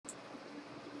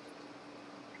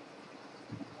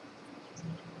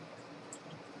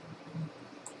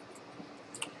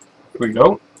we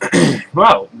go.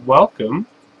 Well, welcome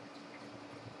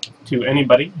to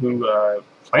anybody who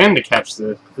planned to catch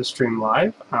the stream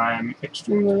live. I'm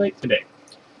extremely late today,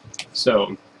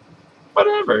 so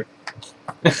whatever.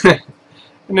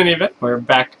 In any event, we're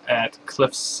back at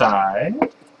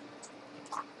Cliffside,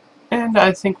 and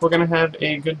I think we're going to have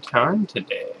a good time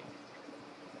today.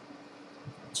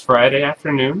 It's Friday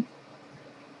afternoon.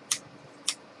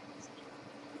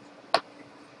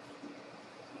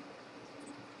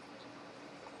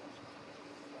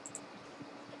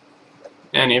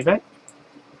 In any event,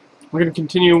 we're going to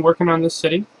continue working on this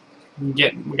city. We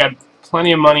got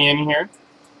plenty of money in here.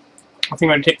 I think I'm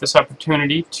going to take this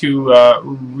opportunity to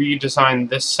redesign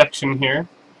this section here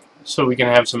so we can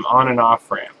have some on and off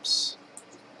ramps.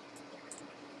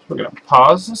 We're going to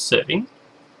pause the city.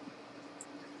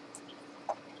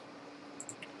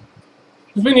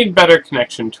 Because we need better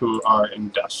connection to our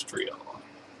industrial.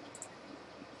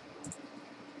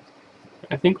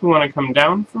 I think we want to come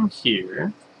down from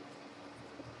here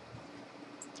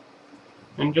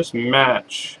and just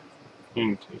match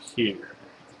into here.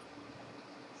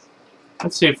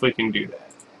 Let's see if we can do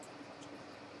that.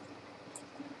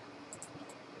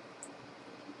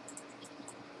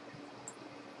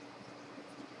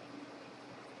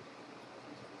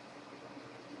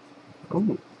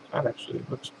 Oh, that actually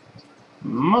looks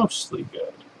mostly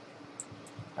good.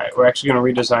 Alright, we're actually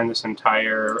going to redesign this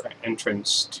entire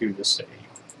entrance to the city.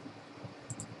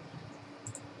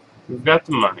 We've got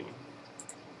the money,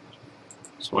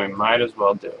 so we might as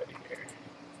well do it here.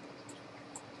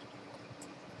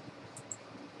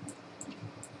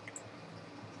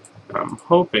 I'm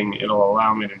hoping it'll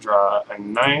allow me to draw a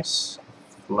nice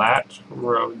flat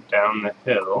road down the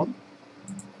hill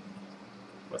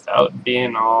without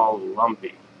being all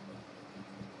lumpy.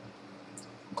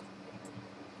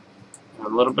 A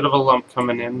little bit of a lump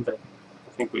coming in, but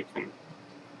I think we can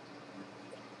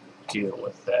deal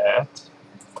with that.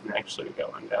 And actually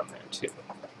going down there too.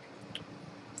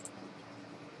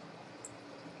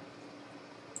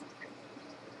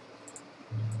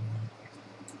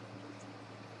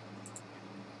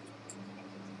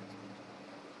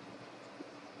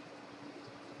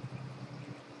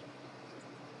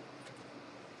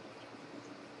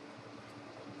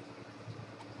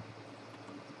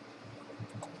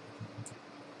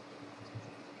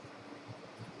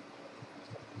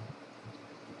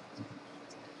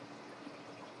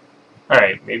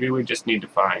 Alright, maybe we just need to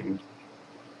find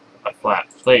a flat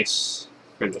place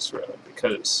for this road,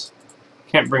 because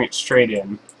can't bring it straight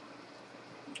in.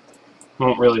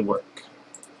 Won't really work.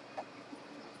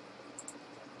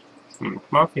 Come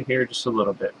off of here just a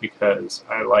little bit, because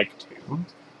I like to.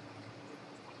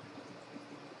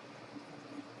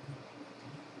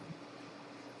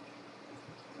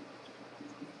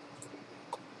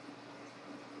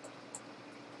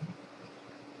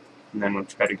 And then we'll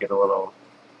try to get a little...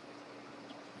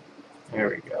 There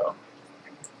we go.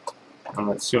 And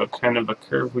let's see what kind of a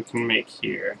curve we can make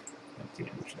here at the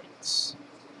entrance.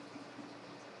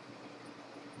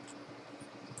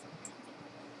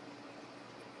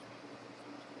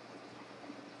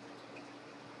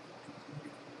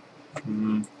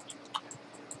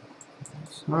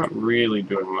 It's not really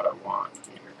doing what I want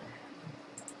here.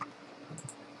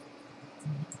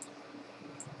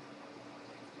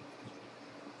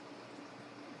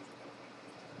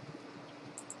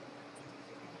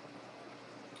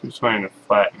 Keeps wanting to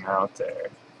flatten out there.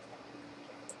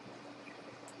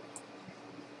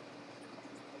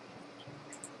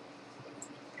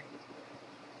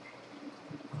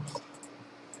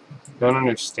 Don't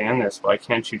understand this. Why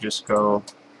can't you just go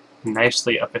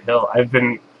nicely up a hill? I've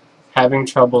been having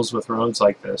troubles with roads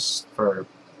like this for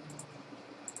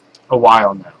a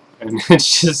while now, and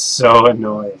it's just so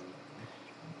annoying.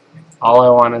 All I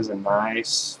want is a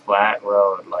nice flat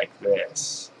road like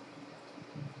this.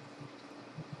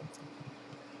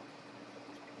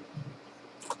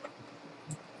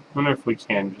 I wonder if we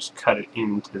can just cut it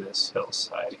into this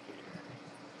hillside here.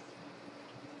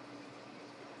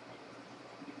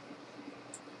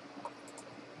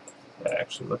 That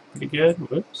actually looks pretty good.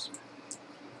 Whoops.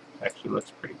 Actually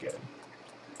looks pretty good.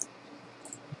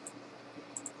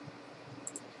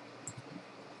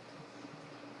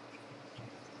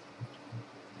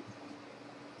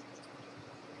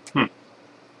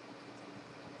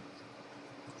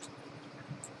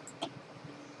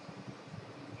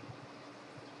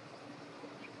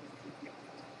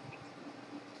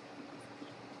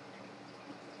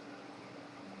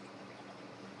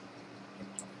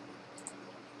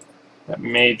 That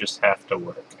may just have to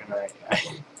work, and I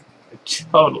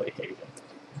totally hate it.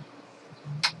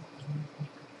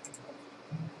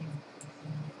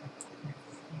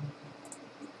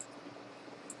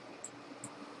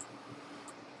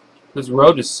 This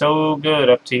road is so good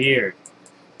up to here.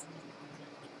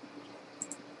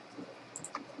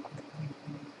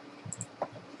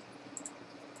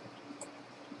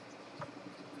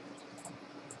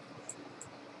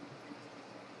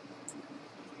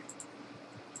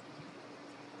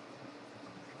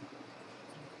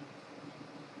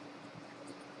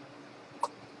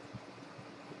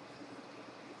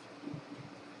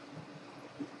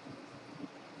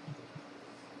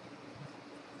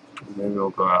 Maybe we'll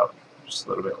go out just a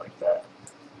little bit like that.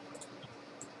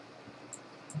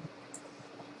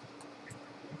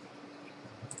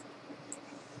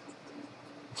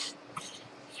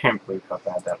 Can't believe how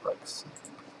bad that looks.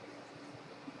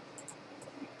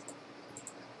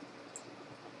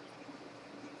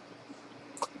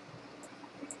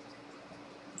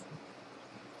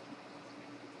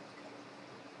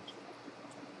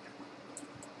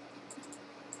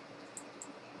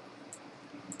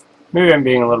 Maybe I'm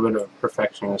being a little bit of a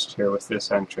perfectionist here with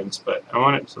this entrance, but I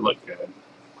want it to look good.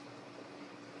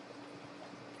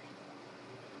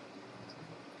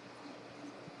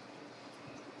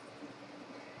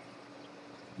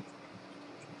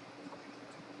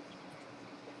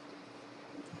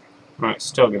 Well, it's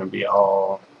still going to be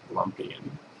all lumpy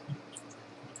and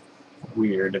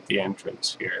weird at the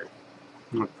entrance here.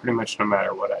 Pretty much no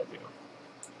matter what I do.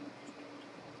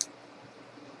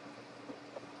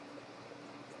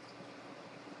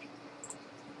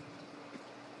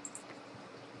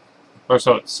 Or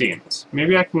so it seems.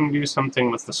 Maybe I can do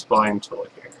something with the spline tool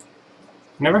here.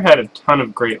 Never had a ton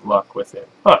of great luck with it,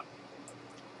 but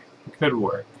it could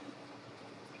work.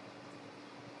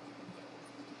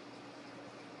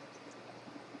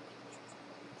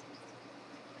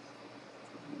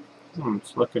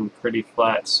 It's looking pretty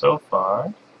flat so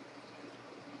far.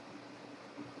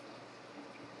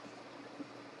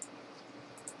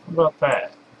 How about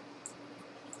that?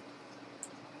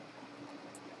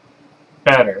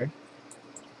 Better.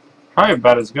 Probably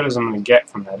about as good as I'm going to get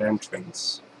from that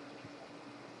entrance.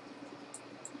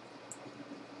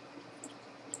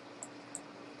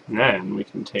 And then we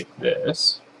can take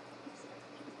this.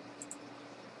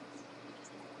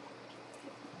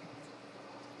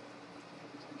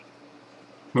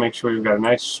 Make sure we've got a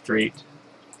nice straight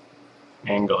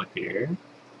angle here.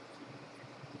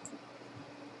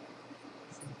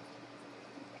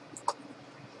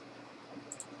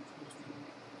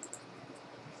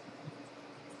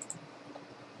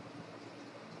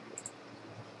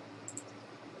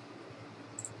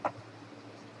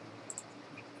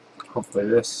 Hopefully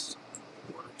this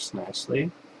works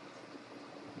nicely.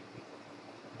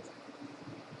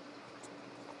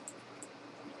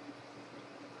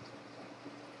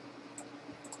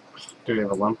 Do we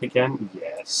have a lump again?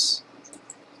 Yes.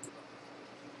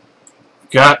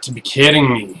 Got to be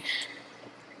kidding me.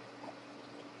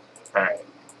 Alright.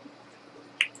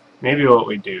 Maybe what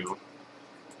we do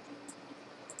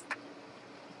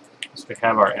is we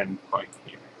have our endpoint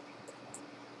here.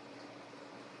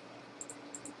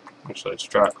 Actually, let's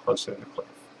draw it closer to the cliff.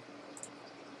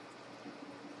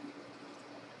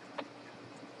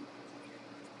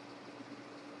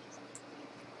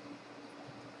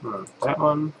 That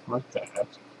one, like that.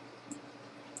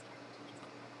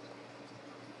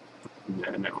 And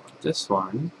then I want this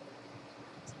one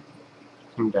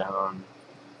come down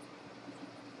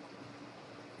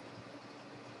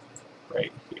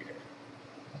right here.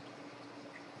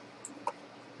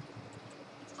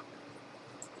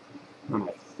 And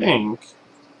I think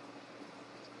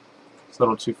it's a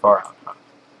little too far out, huh?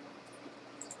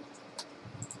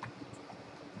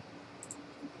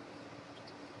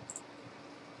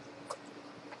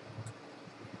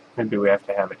 Maybe we have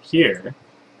to have it here.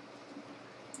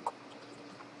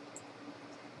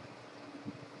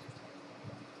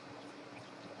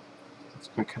 It's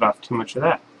going to cut off too much of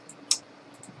that.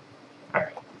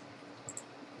 Alright.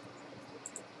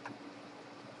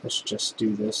 Let's just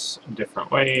do this a different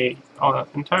way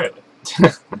entirely.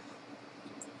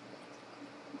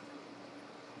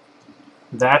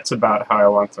 That's about how I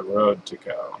want the road to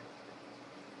go.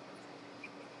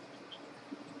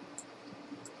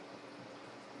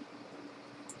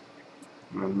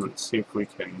 And let's see if we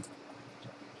can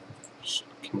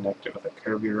connect it with a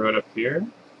curvy road up here.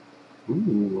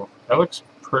 Ooh, that looks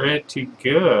pretty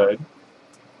good.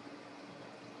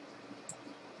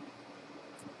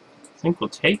 I think we'll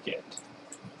take it.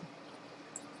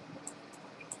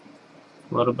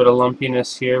 A little bit of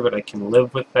lumpiness here, but I can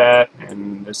live with that.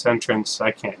 And this entrance,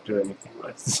 I can't do anything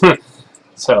with.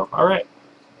 So, alright.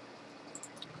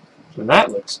 So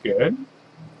that looks good.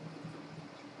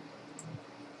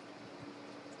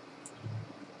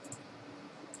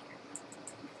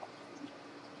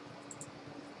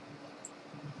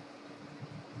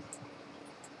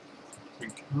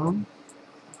 go.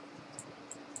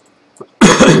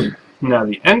 Now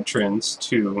the entrance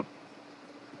to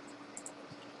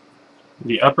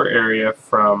the upper area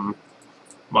from,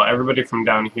 well, everybody from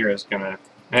down here is gonna,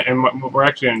 and what we're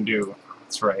actually gonna do,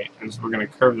 that's right, is we're gonna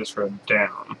curve this road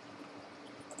down.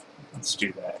 Let's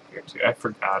do that here too. I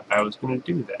forgot I was gonna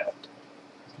do that.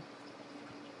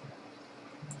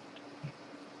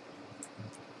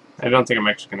 I don't think I'm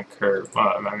actually gonna curve,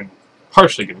 well, I'm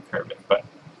partially gonna curve it, but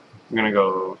I'm gonna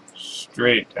go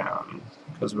straight down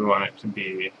because we want it to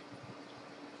be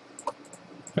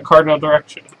a cardinal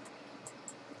direction.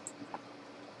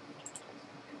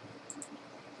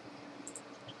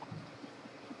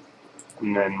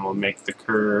 And then we'll make the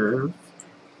curve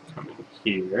coming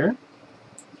here,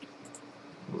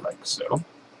 like so.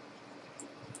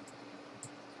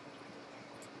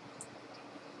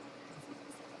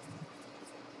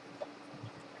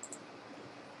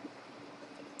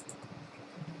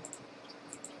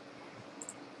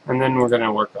 And then we're going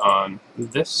to work on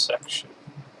this section.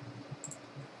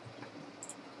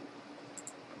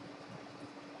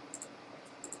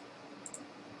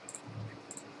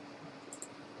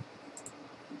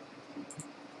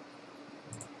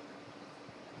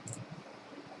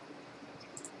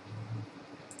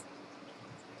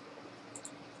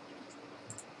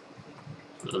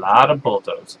 A lot of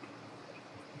bulldozing.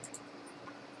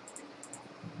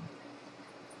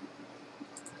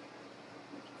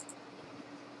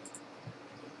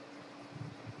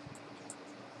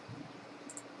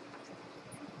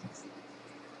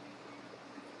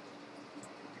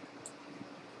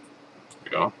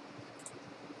 Go.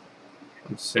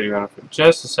 Let's sit around for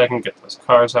just a second, get those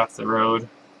cars off the road,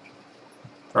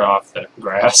 or off the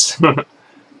grass. There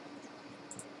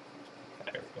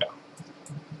we go.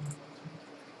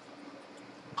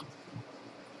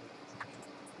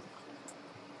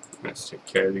 Let's take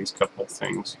care of these couple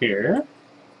things here.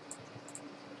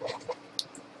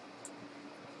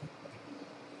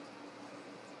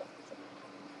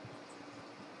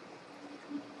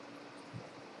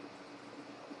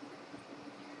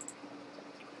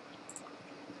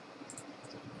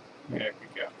 There we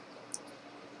go.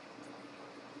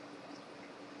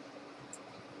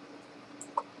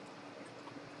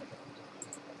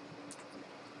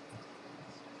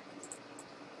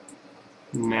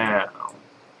 Now,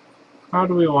 how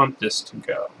do we want this to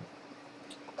go?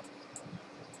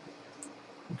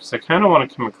 Because I kind of want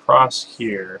to come across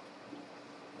here.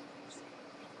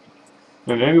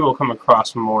 And maybe we'll come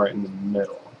across more in the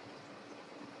middle.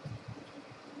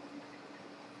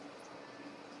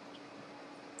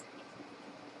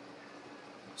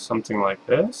 Something like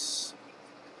this.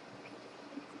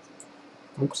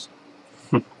 Oops.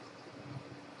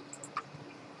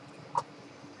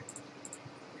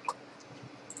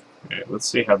 Okay, let's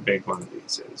see how big one of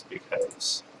these is,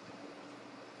 because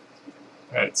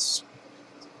it's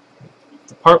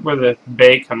the part where the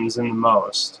bay comes in the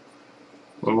most.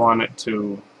 We want it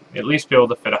to at least be able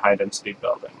to fit a high-density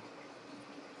building.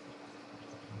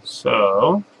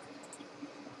 So,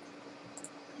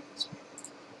 let's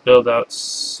build out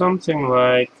something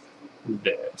like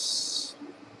this.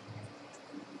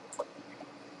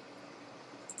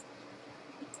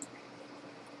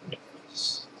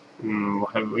 Yes.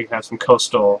 We have some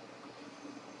coastal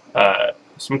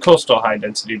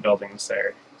high-density buildings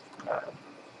there.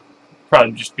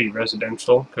 Probably just be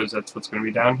residential, because that's what's going to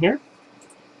be down here.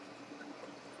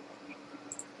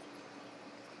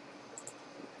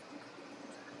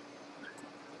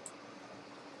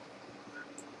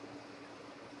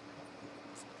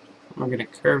 We're going to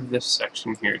curve this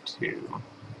section here too.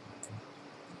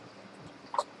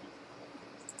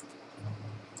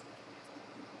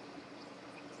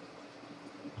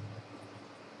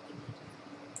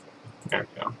 There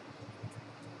we go.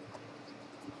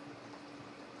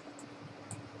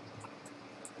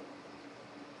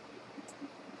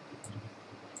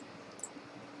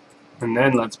 And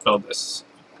then let's build this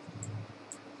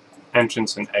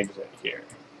entrance and exit here.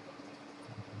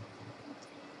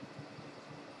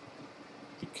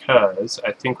 Because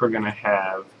I think we're going to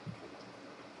have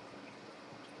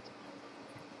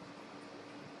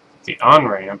the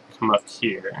on-ramp come up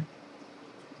here.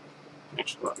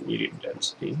 Actually, want medium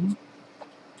density.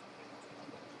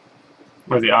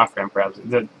 Or the off-ramp,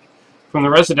 rather. From the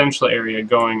residential area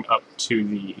going up to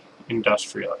the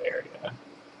industrial area.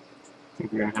 I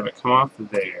think we're going to have it come off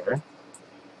there.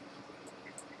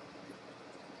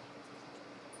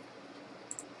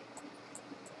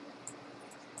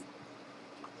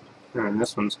 And then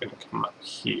this one's going to come up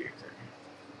here.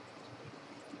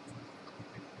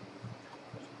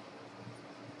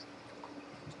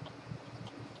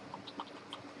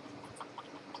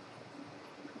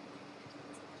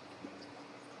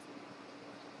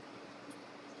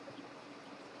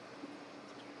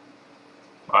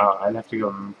 Wow, I'd have to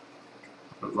go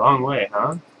a long way,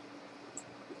 huh?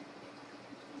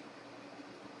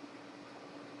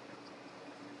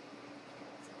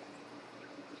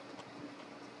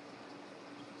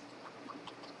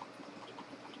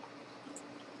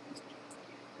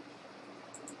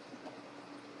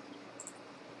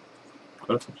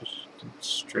 What if I just did it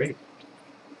straight?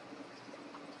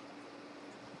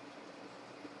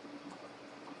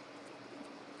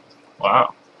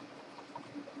 Wow.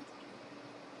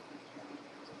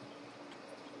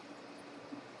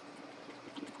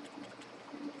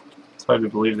 It's hard to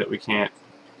believe that we can't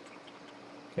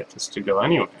get this to go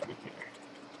anywhere in here.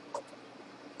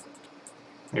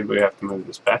 Maybe we have to move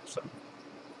this back some.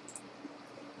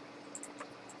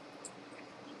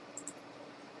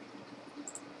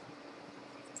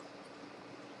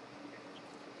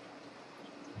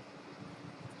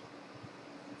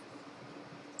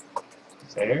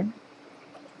 There.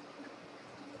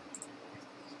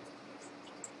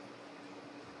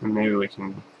 And maybe we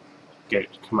can get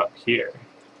it to come up here.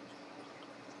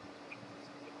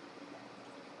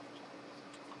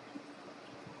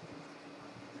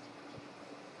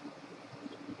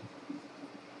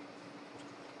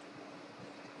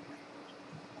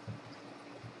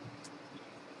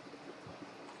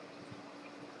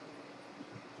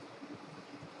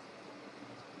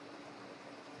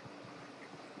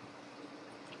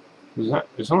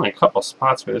 There's only a couple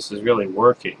spots where this is really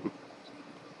working.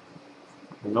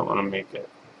 I don't want to make it.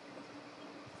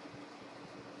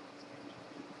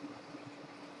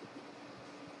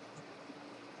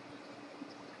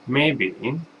 Maybe.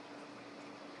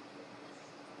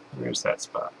 Where's that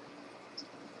spot?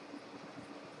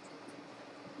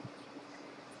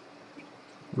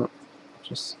 No,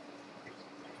 just.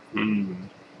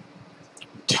 Don't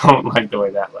like the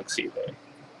way that looks either.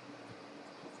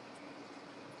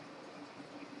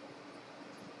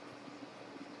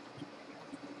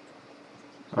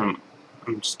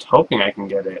 I'm just hoping I can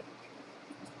get it.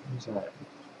 Where's that?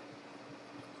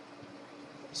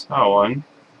 Saw one.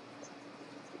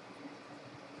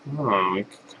 Oh, we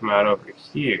could come out over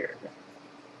here.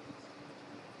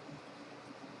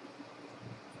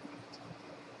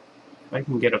 If I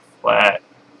can get a flat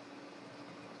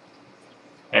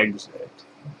exit.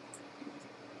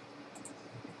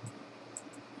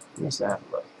 Where's that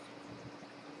look?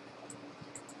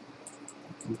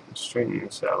 Straighten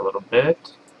this out a little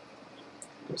bit.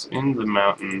 Goes into the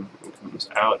mountain and comes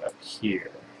out up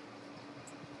here.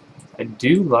 I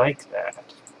do like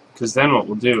that. Because then what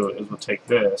we'll do is we'll take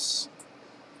this,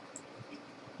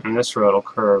 and this road will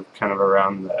curve kind of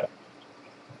around the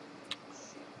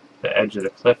edge of the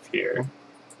cliff here.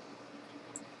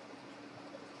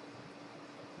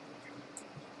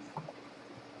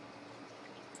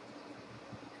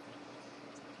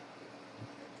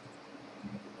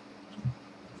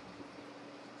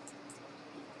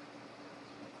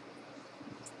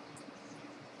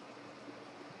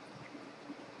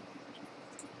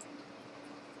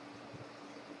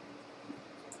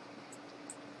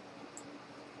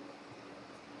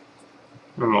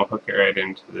 And we'll hook it right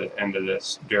into the end of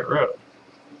this dirt road,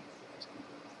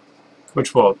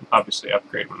 which will obviously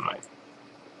upgrade when I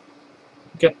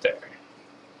get there.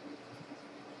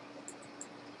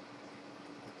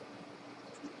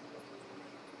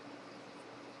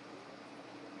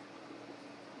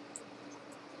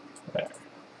 There.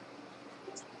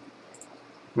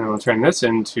 Then we'll turn this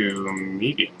into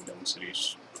medium density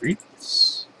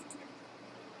streets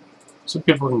so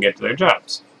people can get to their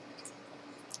jobs.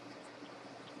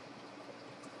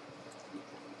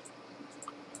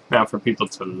 Now for people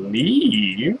to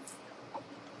leave,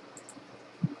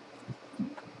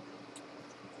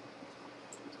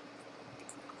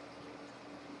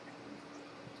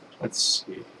 let's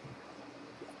see.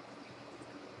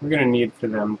 We're going to need for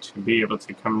them to be able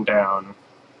to come down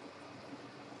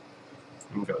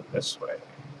and go this way.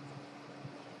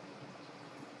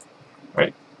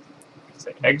 Right? If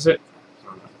they exit,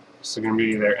 this is going to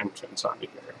be their entrance onto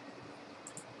here.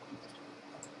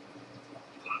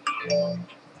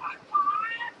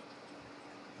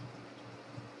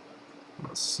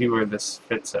 Let's see where this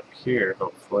fits up here,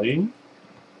 hopefully.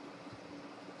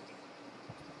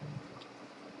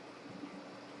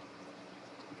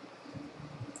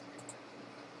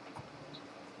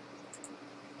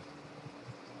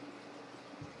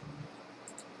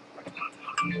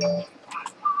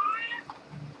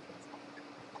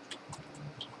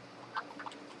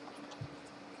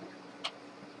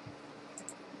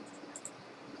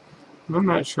 I'm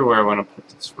not sure where I want to put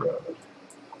this road.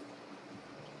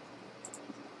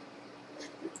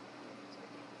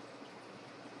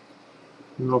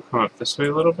 We'll come up this way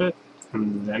a little bit,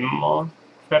 and then we'll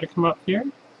try to come up here.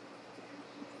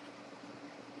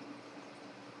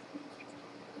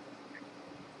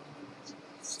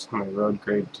 My road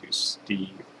grade too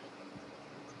steep.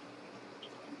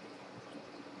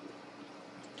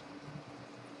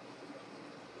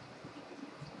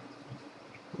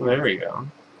 Well, there we go.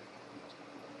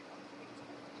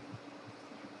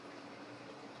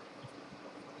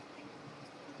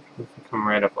 If we come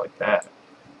right up like that.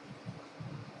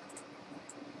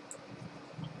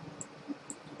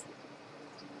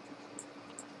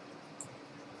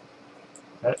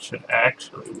 That should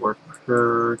actually work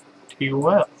pretty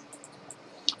well.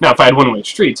 Now, if I had one-way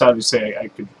streets, obviously I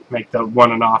could make the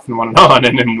one and off and one and on,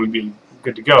 and then we'd be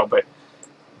good to go, but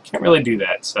can't really do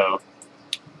that, so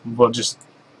we'll just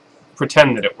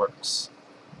pretend that it works.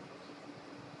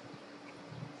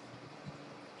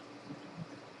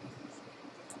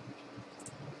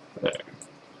 There.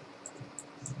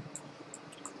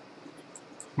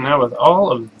 Now with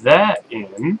all of that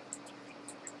in,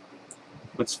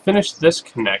 let's finish this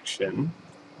connection.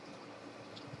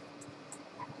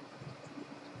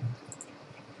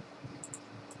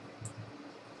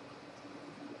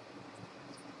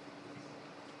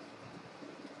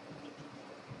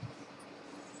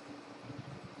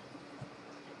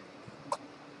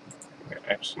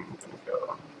 Actually, I'm going to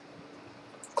go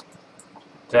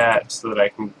that so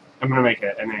that I'm going to make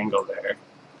an angle there.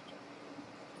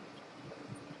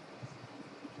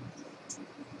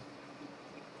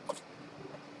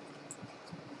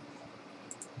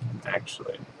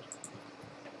 Actually,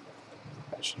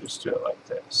 I should just do it like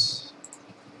this.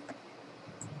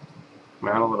 Come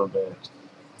out a little bit.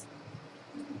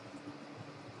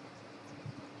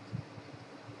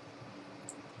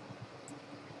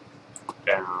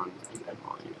 Down, and then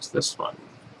we'll use this one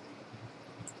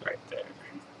right there.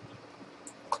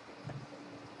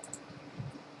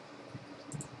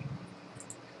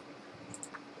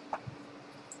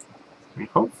 And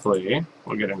hopefully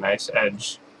we'll get a nice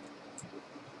edge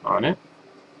on it.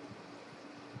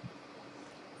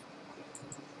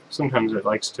 Sometimes it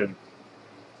likes to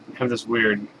have this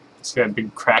weird, it's got a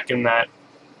big crack in that.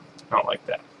 I don't like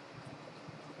that.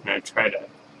 I'm going to try to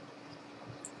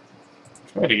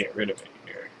get rid of it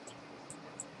here.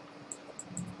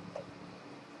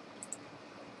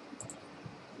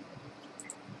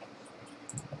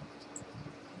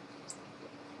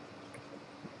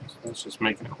 So that's just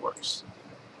making it worse.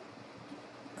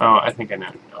 Oh, I think I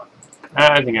know.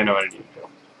 I think I know what I need to do.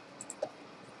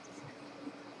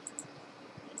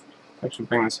 I should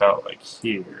bring this out like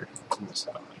here, bring this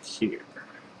out like here.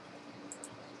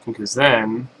 Because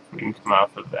then we can come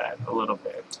off of that a little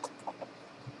bit.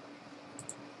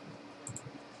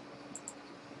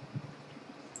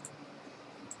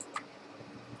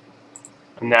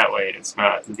 And that way it's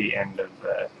not the end of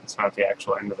it's not the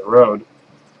actual end of the road,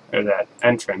 or that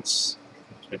entrance.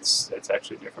 It's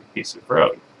actually a different piece of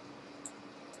road.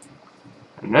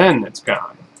 And then it's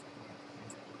gone.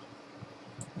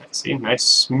 See, nice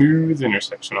smooth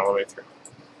intersection all the way through.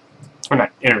 Or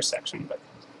not intersection, but...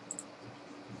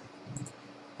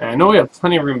 And I know we have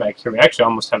plenty of room back here. We actually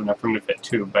almost have enough room to fit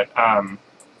two, but I'm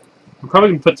probably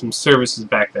going to put some services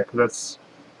back there, because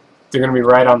they're going to be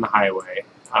right on the highway.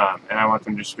 And I want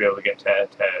them just to be able to get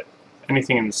to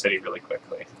anything in the city really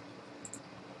quickly.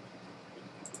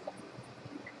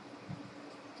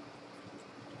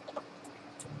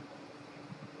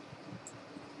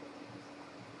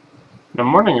 And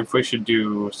I'm wondering if we should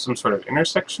do some sort of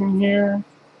intersection here.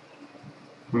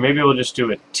 Or maybe we'll just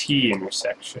do a T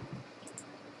intersection.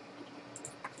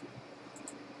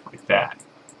 Like that.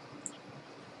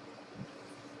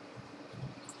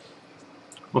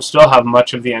 We'll still have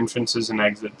much of the entrances and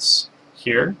exits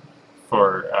here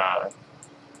for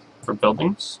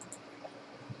buildings.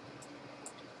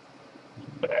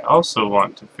 But I also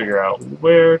want to figure out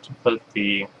where to put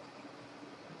the...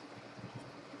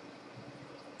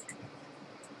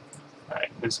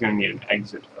 Alright, this is going to need an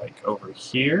exit like over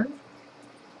here.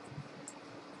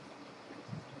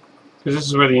 Because this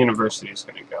is where the university is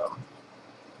going to go.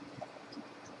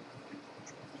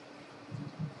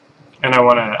 And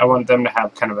I want them to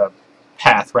have kind of a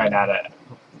path right out of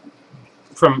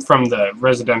from the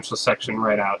residential section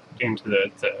right out into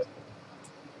the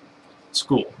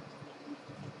school.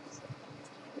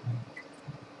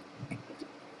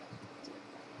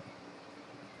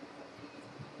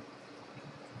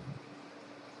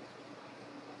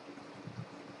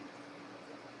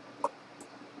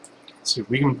 Let's see,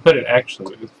 we can put it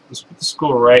actually, let's put the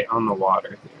school right on the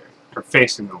water here, or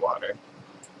facing the water.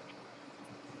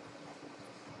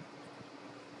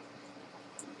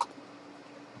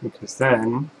 Because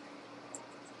then,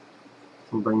 we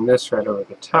can bring this right over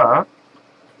the top.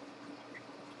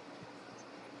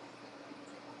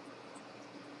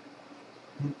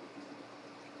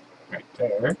 Right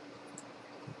there.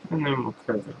 And we'll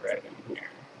curve it right in here.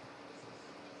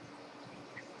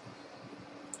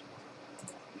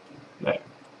 There.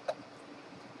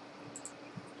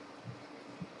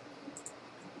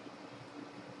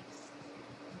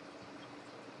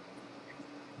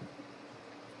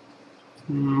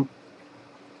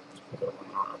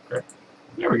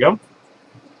 There we go.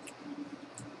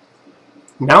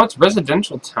 Now it's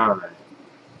residential time.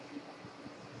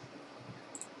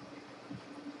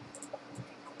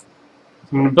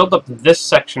 I'm going to build up this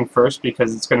section first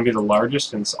because it's going to be the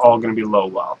largest and it's all going to be low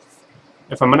wealth.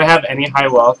 If I'm going to have any high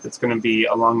wealth, it's going to be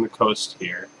along the coast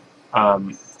here.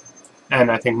 And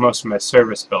I think most of my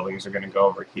service buildings are going to go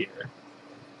over here.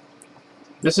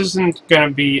 This isn't going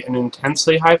to be an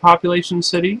intensely high population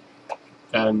city.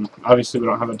 Obviously we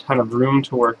don't have a ton of room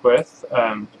to work with.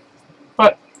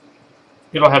 But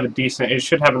it'll have a decent, it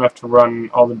should have enough to run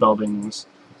all the buildings.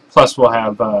 Plus we'll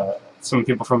have some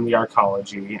people from the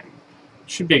arcology, and it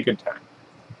should be a good time.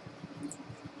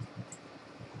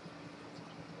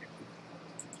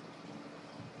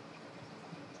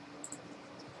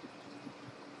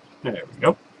 There we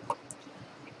go.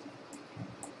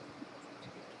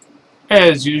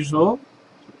 As usual,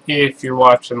 if you're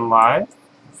watching live,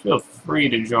 feel free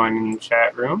to join in the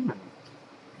chat room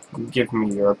and give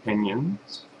me your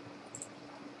opinions.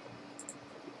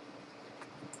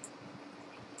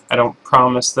 I don't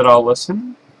promise that I'll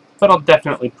listen, but I'll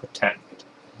definitely pretend.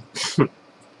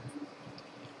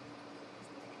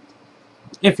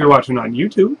 If you're watching on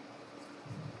YouTube,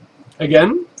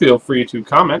 again, feel free to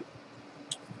comment.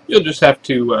 You'll just have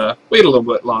to wait a little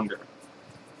bit longer.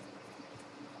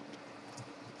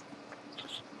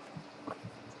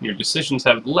 Your decisions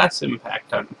have less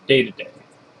impact on day-to-day.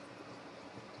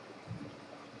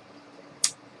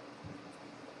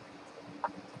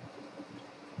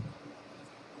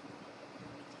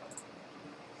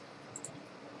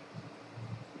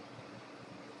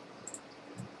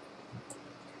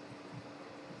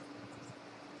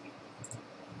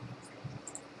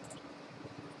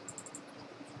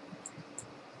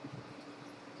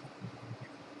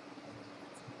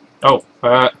 Oh,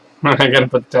 I gotta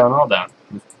put the town hall down.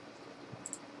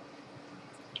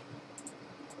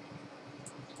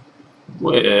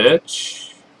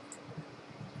 Which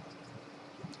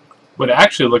would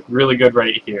actually look really good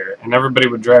right here, and everybody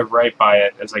would drive right by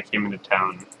it as I came into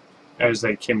town, as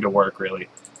they came to work, really.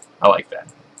 I like that.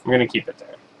 I'm gonna keep it there.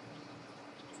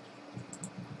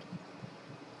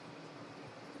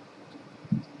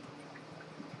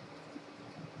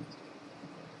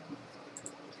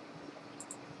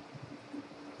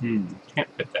 Can't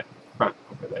fit that front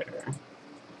over there.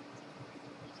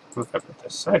 What if I put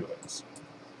this sideways?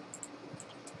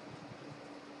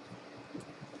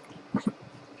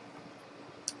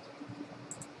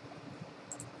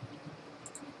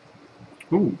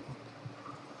 Ooh.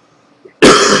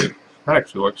 That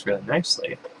actually works really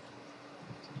nicely.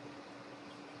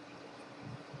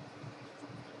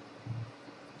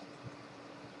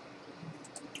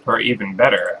 Or even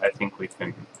better, I think we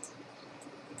can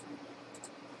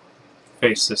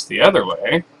face this the other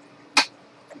way.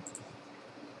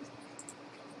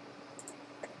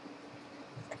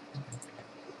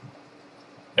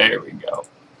 There we go.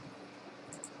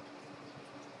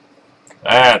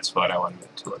 That's what I wanted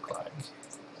it to look like.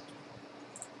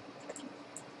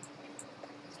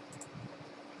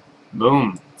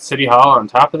 Boom. City Hall on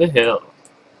top of the hill.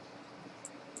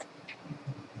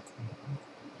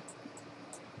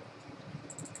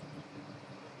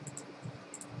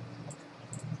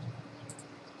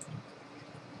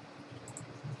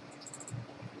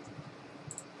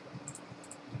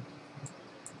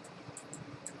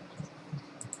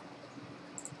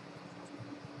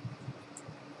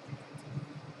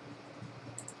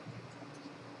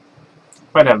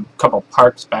 Might have a couple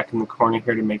parks back in the corner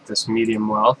here to make this medium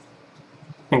wealth.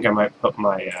 I think I might put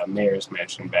my mayor's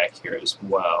mansion back here as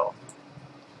well.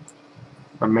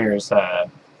 Or mayor's,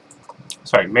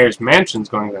 mayor's mansion's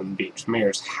going on the beach.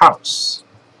 Mayor's house,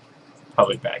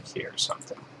 probably back here or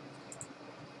something.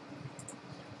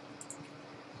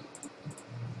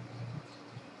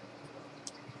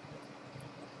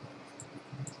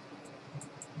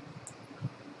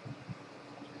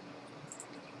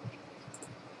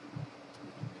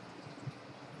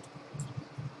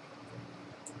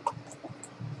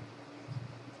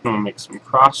 I'm gonna make some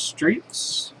cross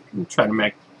streets. And try to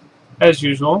make, as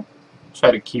usual,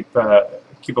 try to keep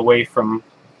away from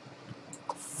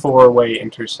four-way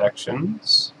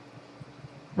intersections.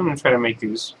 I'm gonna try to make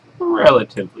these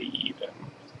relatively even.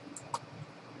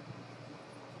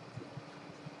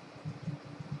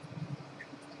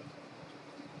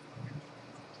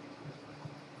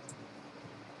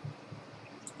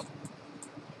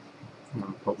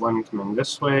 one coming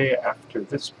this way after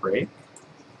this break.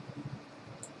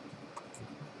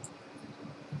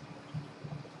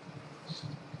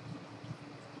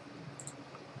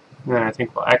 And then I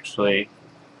think we'll actually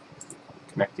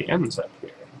connect the ends up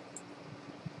here.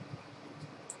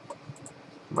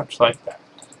 Much like that.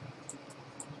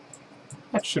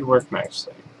 That should work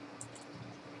nicely.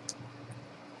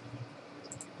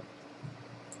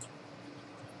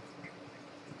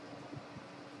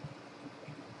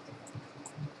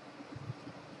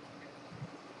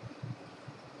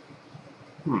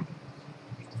 Can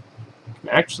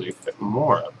actually fit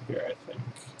more up here, I think.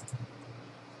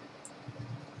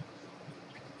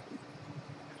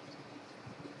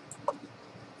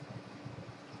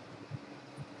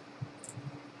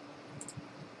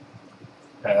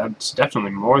 It's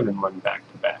definitely more than one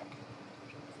back-to-back.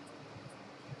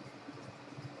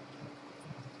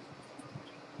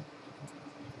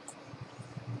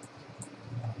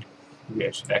 Maybe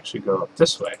I should actually go up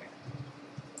this way.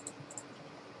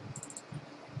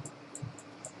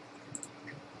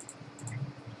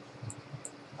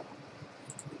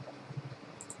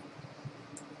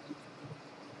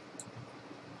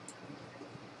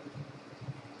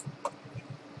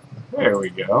 There we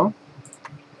go.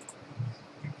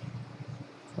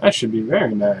 That should be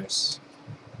very nice.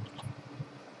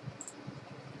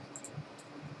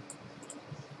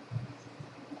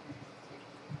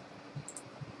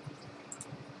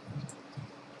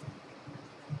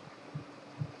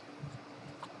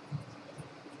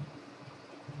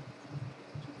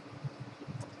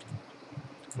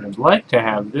 I'd like to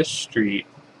have this street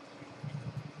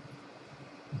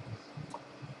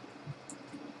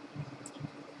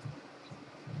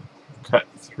cut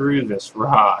through this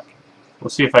rock. We'll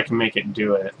see if I can make it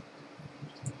do it.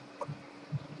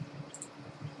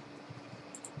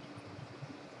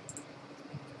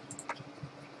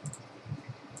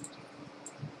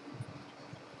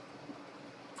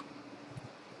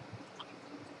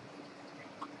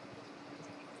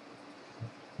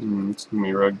 It's going to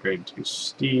be road grade too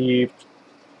steep.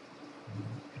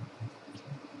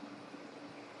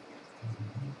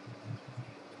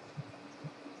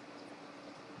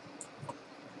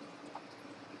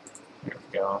 There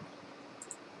we go.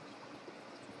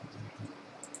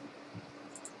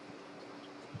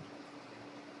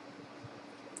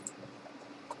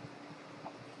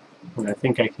 And I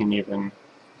think I can even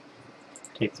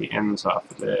take the ends off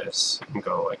of this and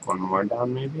go like one more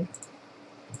down maybe.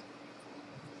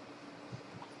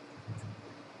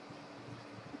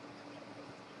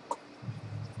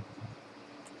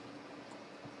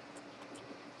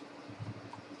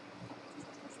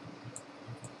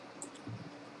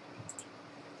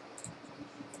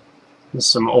 This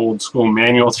is some old school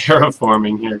manual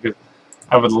terraforming here, because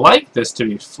I would like this to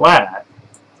be flat.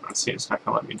 Let's see, it's not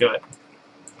going to let me do it.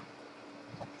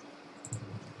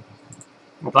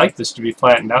 I'd like this to be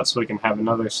flattened out so we can have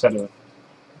another set of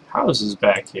houses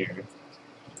back here.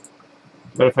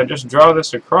 But if I just draw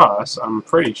this across, I'm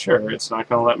pretty sure it's not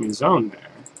going to let me zone there.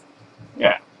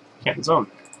 Yeah, can't zone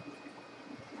there.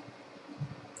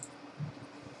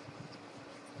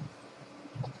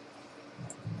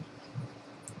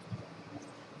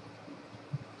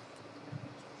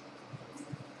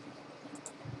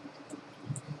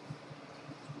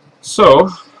 So,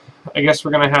 I guess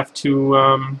we're going to have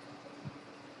to,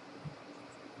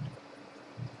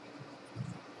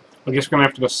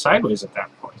 go sideways at that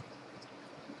point.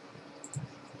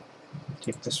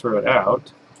 Take this road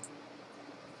out.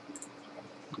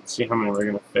 Let's see how many we're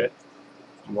going to fit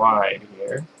wide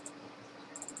here.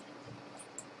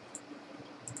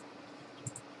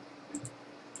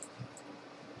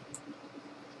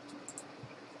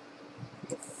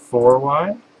 4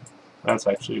 wide. That's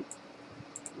actually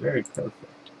very perfect.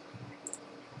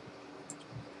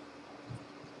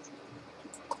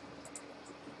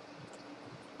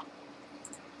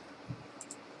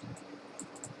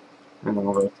 And then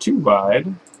we'll go 2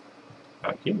 wide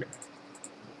out here.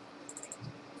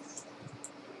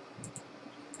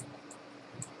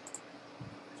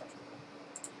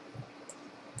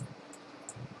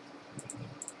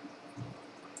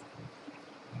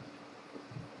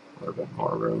 A little bit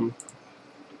more room.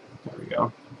 There we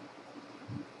go.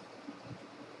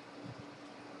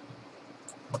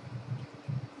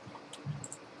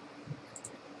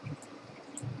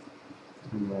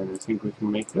 And then I think we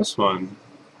can make this one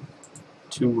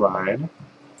 2 wide.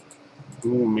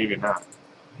 Ooh, maybe not.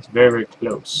 It's very, very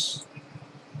close.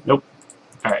 Nope.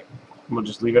 Alright. We'll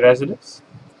just leave it as it is.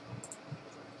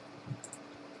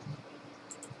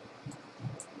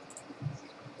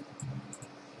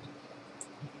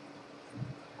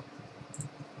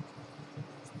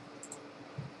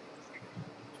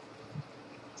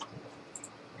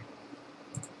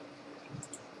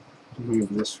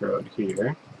 Move this road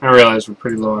here. I realize we're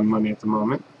pretty low on money at the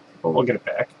moment, but we'll get it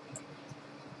back.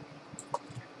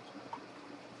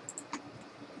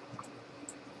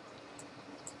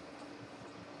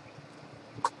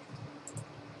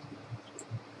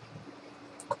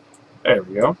 There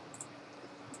we go.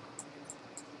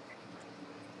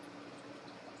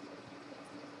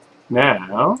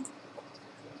 Now,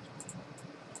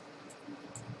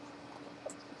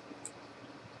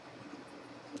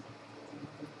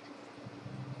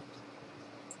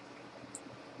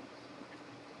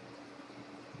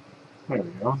 there we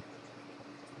go.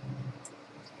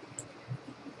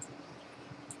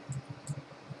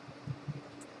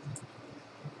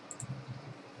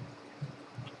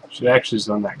 Should actually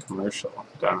zone that commercial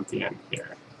down at the end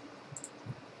here.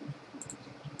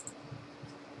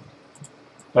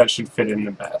 That should fit in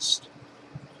the best.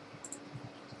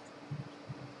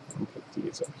 I'll put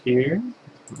these up here.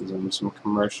 Zone some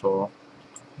commercial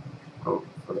over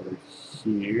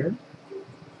here.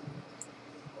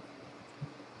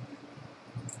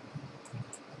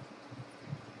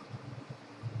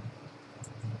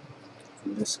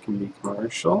 This can be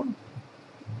commercial.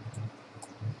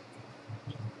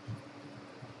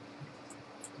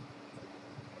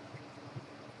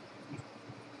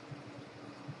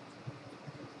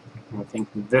 I think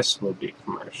this will be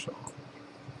commercial.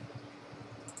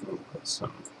 We'll put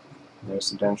some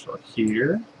residential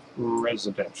here,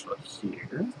 residential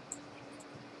here.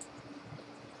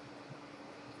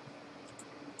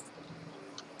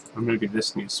 Or maybe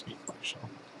this needs to be commercial.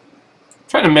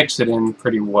 Try to mix it in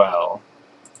pretty well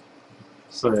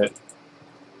so that,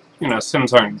 you know,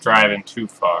 Sims aren't driving too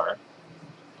far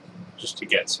just to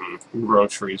get some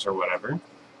groceries or whatever.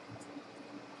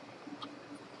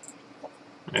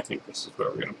 And I think this is where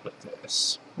we're going to put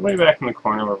this. Way back in the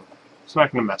corner where it's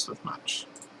not going to mess with much.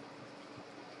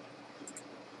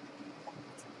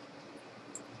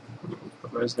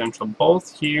 Put residential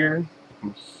both here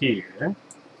and here.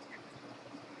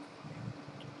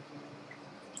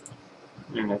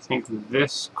 And I think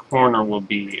this corner will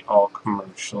be all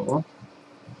commercial.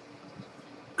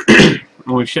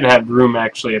 We should have room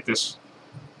actually at this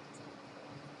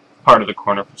part of the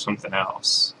corner for something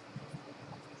else.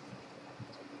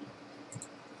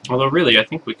 Although really, I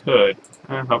think we could.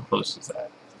 How close is that?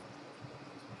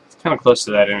 It's kind of close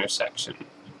to that intersection.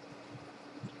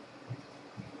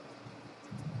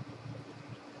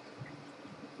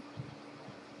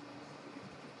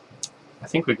 I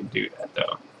think we could do that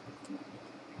though.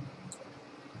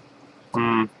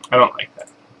 I don't like that.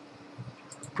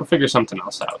 We'll figure something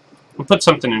else out. We'll put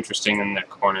something interesting in that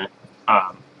corner,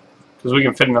 because we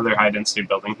can fit another high-density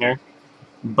building here.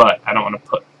 But I don't want to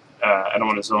put, I don't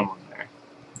want to zone one there,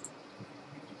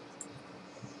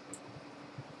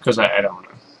 because I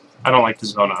don't like to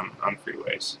zone on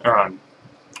freeways or on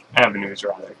avenues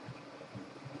rather.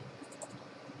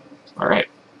 All right,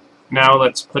 now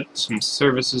let's put some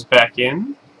services back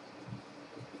in.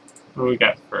 What do we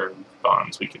got for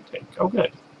bonds we can take? Oh,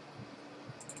 good.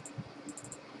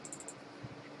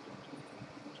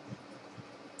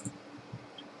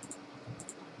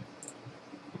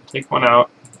 Take one out,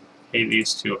 pay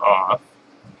these two off,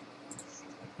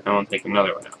 and we'll take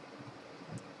another one out.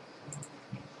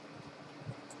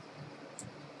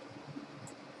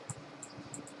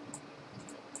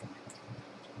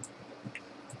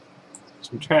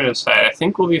 So I'm trying to decide. I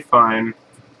think we'll be fine.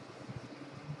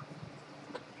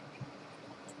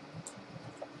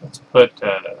 Let's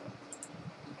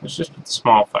just put the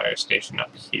small fire station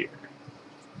up here.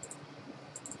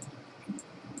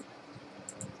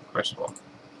 Of course, we'll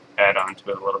add on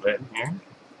to it a little bit here.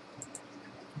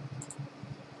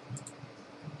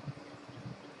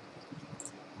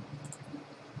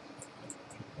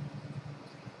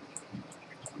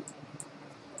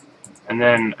 And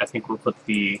then I think we'll put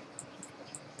the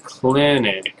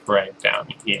clinic right down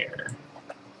here.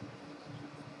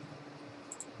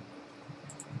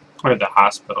 Or the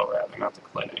hospital, rather, not the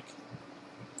clinic.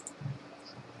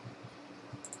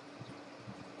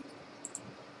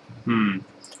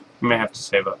 We may have to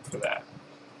save up for that.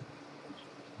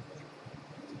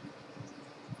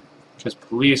 Because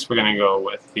police, we're going to go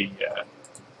with the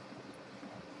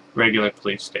regular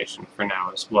police station for now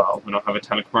as well. We don't have a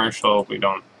ton of commercial. We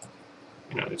don't,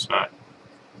 you know, there's not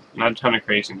a ton of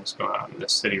craziness going on in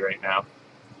this city right now.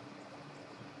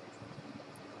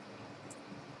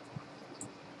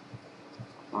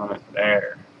 On it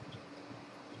there.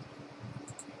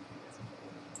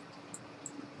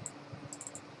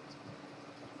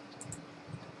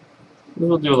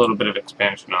 We'll do a little bit of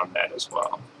expansion on that as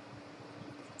well.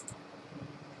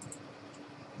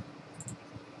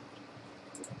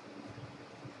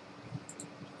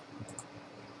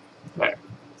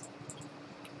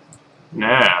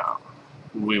 Now,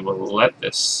 we will let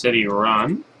this city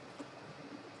run.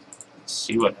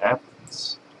 See what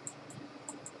happens.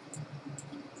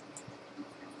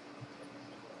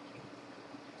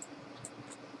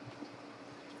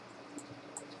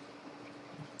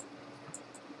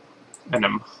 And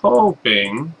I'm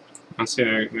hoping... Let's see,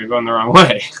 they're going the wrong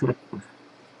way.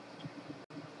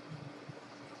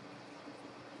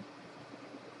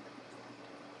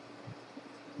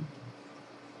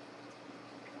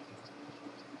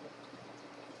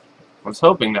 I was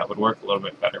hoping that would work a little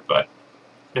bit better, but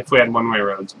if we had one-way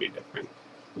roads, it'd be different.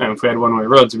 And if we had one-way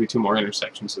roads, it'd be 2 more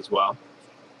intersections as well.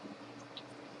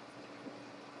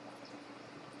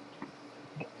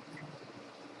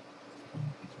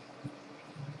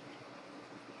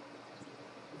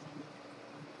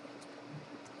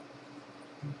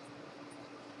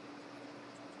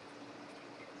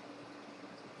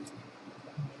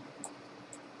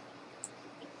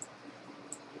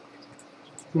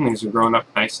 And these are growing up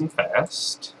nice and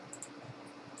fast.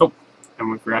 Oh, and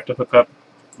we forgot to hook up.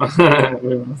 We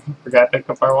forgot to hook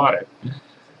up our water.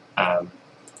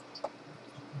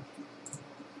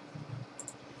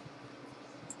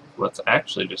 Let's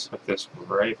actually just hook this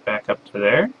right back up to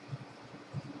there.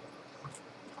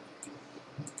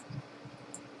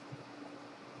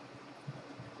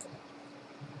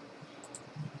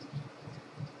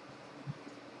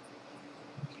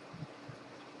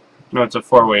 No, it's a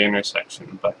 4-way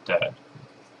intersection, but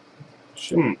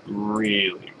shouldn't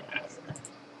really matter.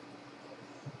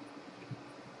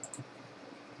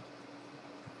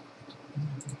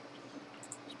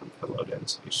 It's a low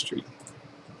density street.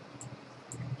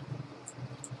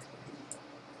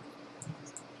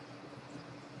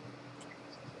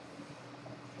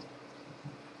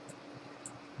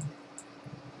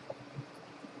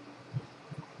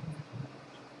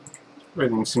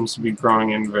 Everything seems to be growing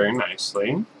in very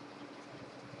nicely.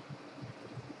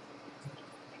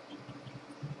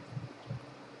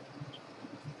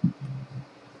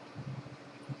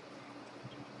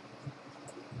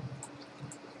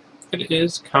 It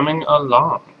is coming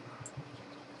along.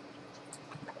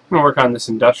 I'm going to work on this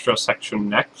industrial section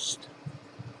next.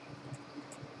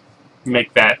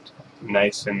 Make that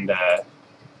nice and,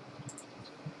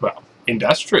 well,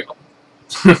 industrial.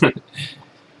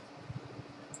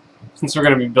 Since we're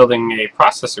going to be building a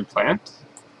processor plant,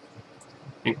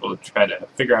 I think we'll try to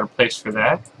figure out a place for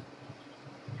that.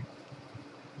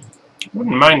 I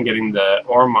wouldn't mind getting the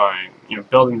ore mine,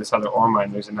 building this other ore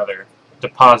mine. There's another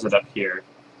deposit up here.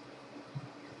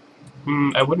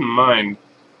 I wouldn't mind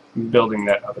building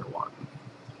that other one.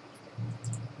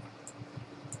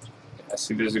 Yeah,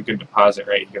 see, there's a good deposit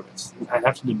right here. I'd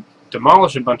have to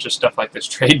demolish a bunch of stuff like this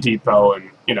trade depot and,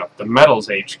 the metals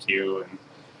HQ, and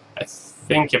I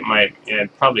think it might,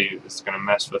 it probably is going to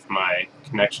mess with my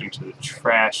connection to the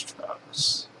trash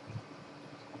trucks.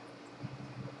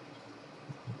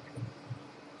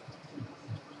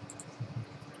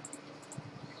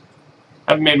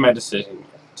 I haven't made my decision yet.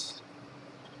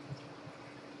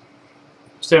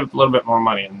 Save a little bit more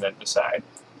money and then decide.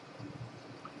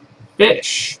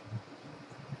 Fish!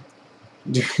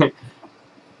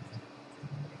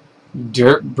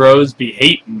 Dirt Bros be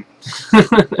hatin'.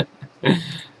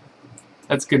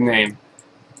 That's a good name.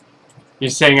 You're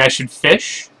saying I should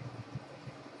fish?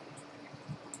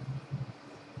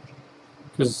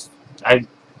 Because I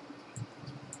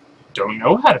don't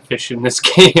know how to fish in this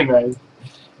game. I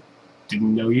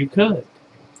didn't know you could.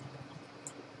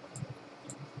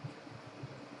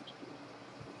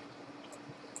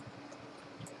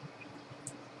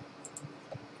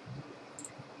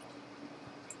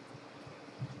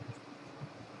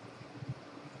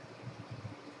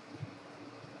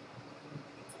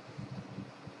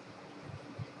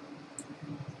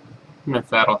 And if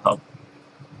that'll help.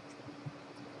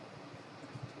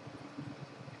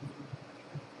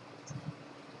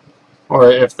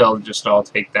 Or if they'll just all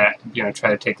take that, try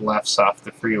to take lefts off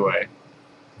the freeway.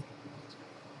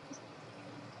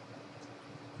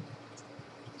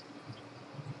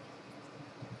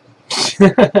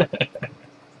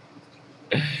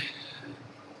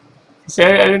 See,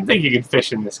 I didn't think you could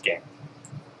fish in this game.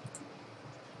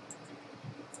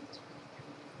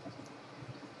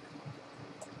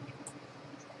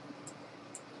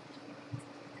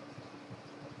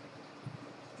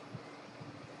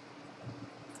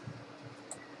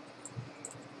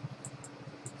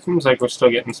 Seems like we're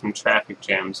still getting some traffic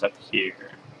jams up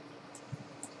here.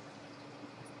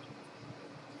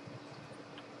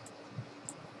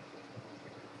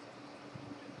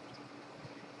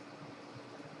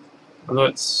 Although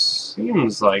it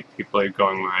seems like people are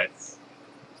going where I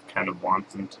kind of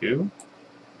want them to.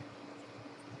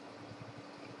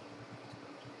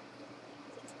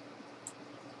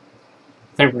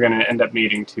 think we're going to end up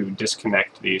needing to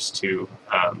disconnect these two.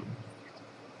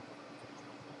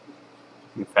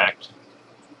 In fact,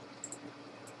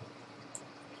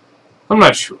 I'm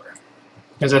not sure,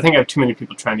 because I think I have too many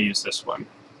people trying to use this one.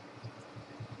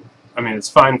 I mean, it's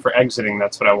fine for exiting,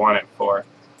 that's what I want it for,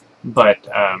 but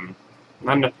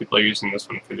not enough people are using this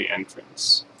one for the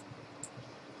entrance.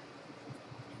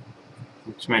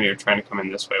 Too many are trying to come in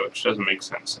this way, which doesn't make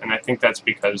sense, and I think that's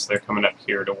because they're coming up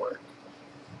here to work.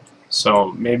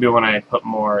 So maybe when I put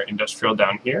more industrial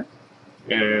down here,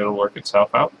 it'll work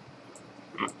itself out.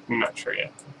 I'm not sure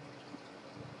yet.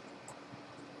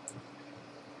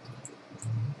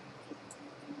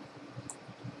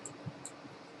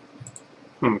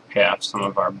 Pay off some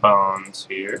of our bonds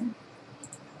here.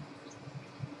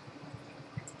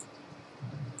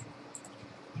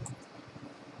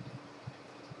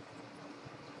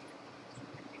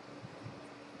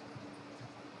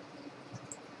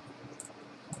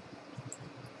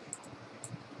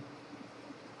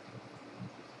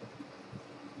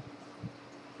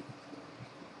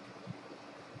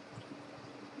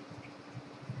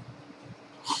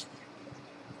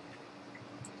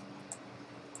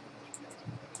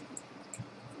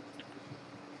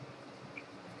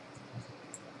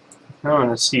 I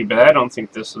want to see, but I don't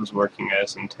think this is working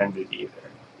as intended either.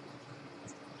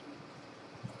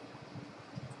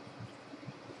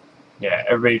 Yeah,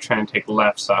 everybody trying to take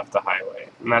lefts off the highway,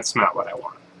 and that's not what I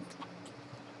want.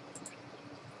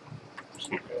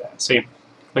 Just gonna do that. See,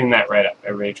 clean that right up.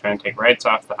 Everybody trying to take rights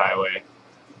off the highway.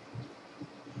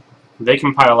 They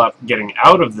can pile up getting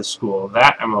out of the school.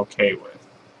 That I'm okay with.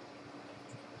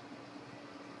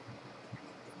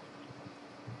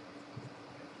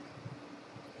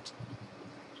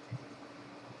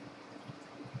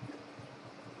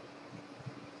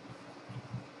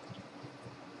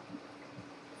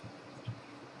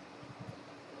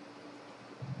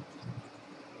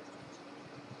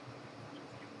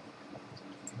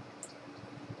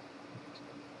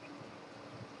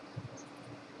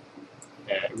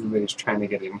 Yeah, everybody's trying to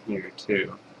get in here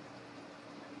too.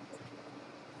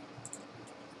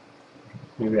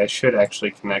 Maybe I should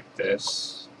actually connect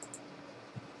this.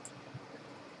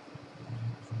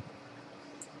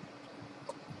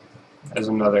 As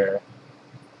another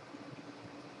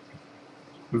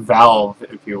valve,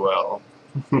 if you will.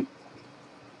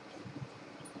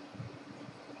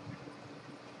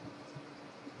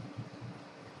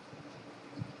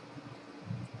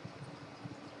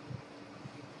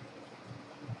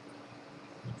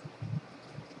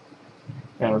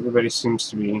 Yeah, everybody seems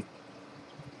to be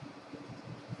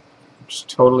just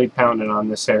totally pounding on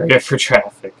this area for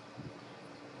traffic.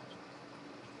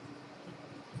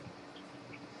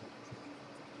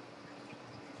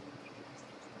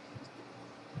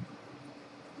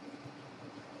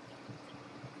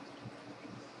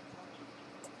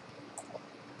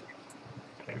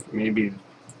 Okay, maybe...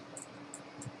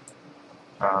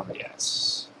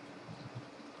 yes.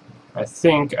 I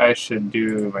think I should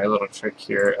do my little trick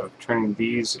here of turning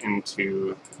these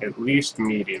into at least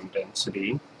medium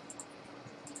density.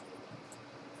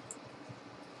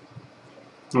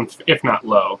 If not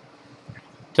low,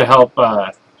 to help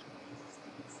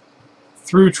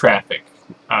through traffic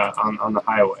on the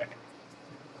highway.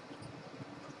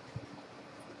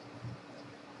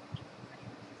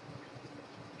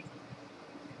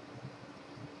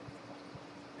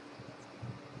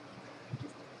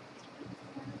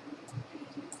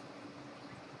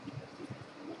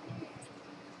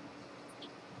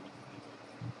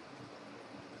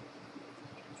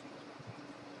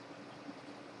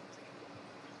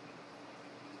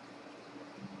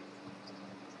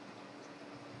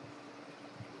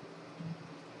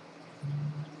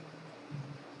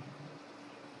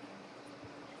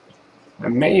 I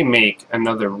may make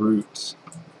another route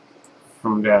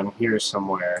from down here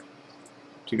somewhere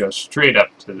to go straight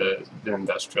up to the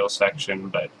industrial section,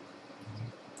 but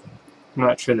I'm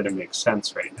not sure that it makes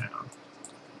sense right now.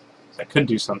 I could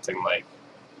do something like,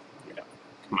 you know,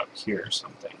 come up here or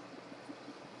something.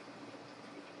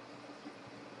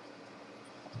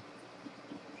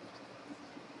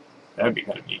 That would be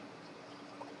kind of neat.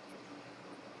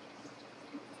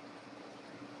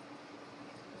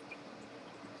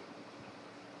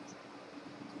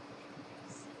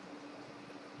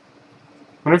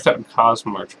 I wonder if that would cause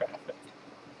more traffic,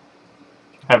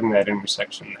 having that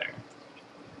intersection there.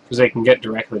 Because they can get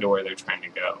directly to where they're trying to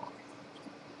go.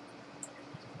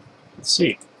 Let's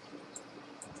see.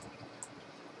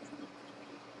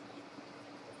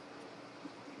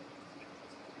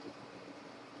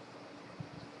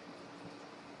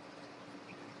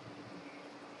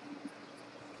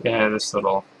 Yeah, this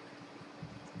little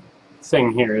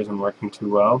thing here isn't working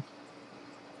too well.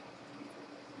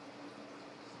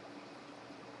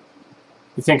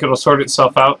 You think it'll sort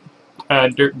itself out,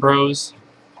 Dirt Bros,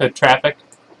 the traffic?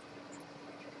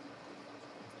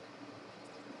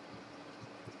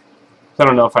 I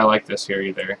don't know if I like this here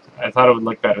either. I thought it would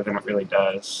look better than it really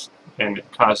does, and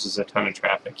it causes a ton of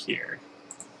traffic here.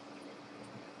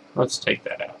 Let's take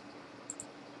that out.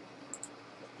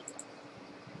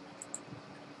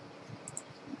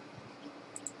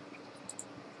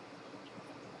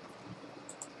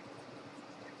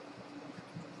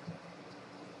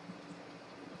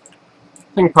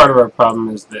 I think part of our problem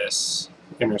is this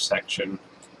intersection.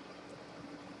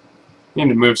 We need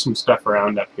to move some stuff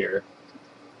around up here.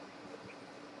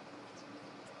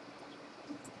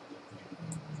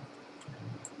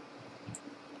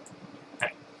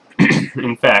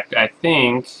 In fact, I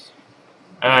think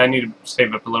I need to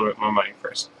save up a little bit more money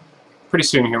first. Pretty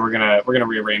soon here we're gonna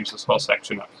rearrange this whole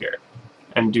section up here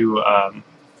and do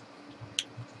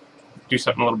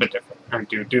something a little bit different,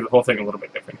 or do the whole thing a little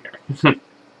bit different here.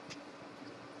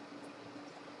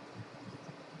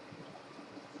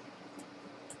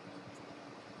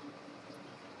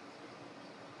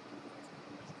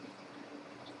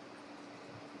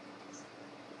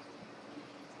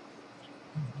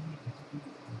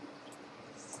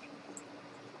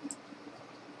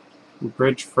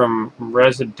 Bridge from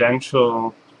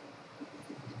residential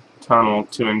tunnel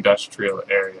to industrial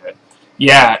area.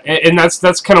 Yeah, and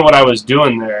that's kind of what I was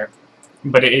doing there,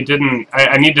 but it didn't.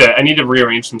 I need to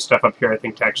rearrange some stuff up here, I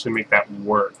think, to actually make that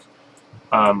work.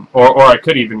 Or I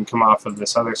could even come off of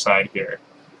this other side here,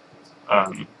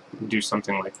 do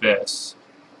something like this.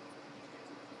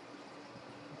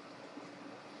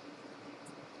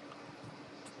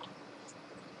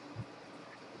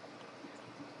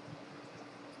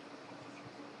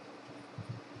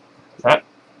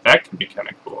 That could be kind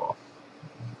of cool.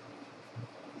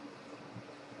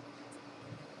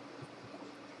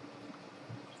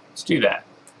 Let's do that.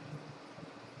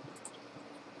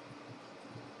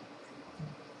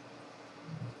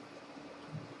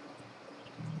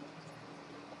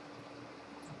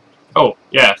 Oh,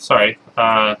 yeah, sorry.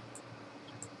 Why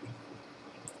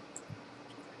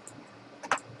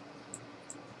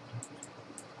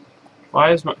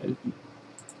is my...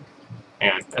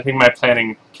 And I think my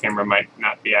planning camera might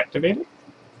not be activated.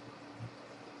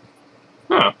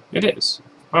 Oh, it is.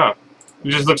 Wow.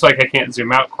 It just looks like I can't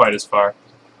zoom out quite as far.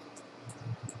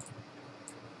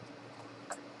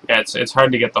 Yeah, it's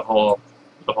hard to get the whole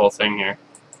thing here.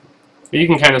 But you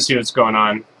can kind of see what's going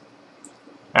on.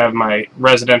 I have my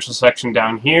residential section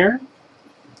down here.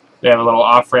 They have a little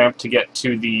off-ramp to get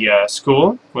to the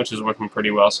school, which is working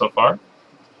pretty well so far.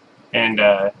 And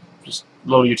just a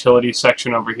little utility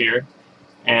section over here.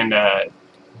 And a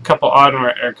couple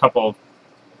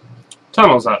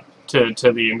tunnels up to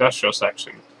the industrial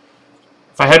section.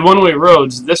 If I had one-way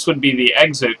roads, this would be the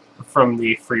exit from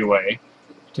the freeway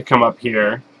to come up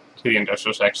here to the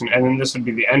industrial section, and then this would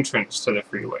be the entrance to the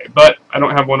freeway. But I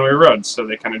don't have one-way roads, so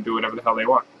they kind of do whatever the hell they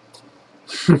want.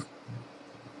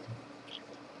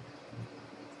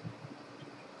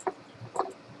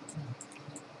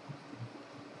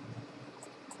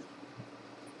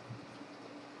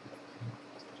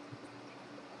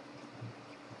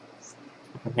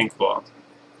 I think we'll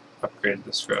upgrade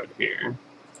this road here.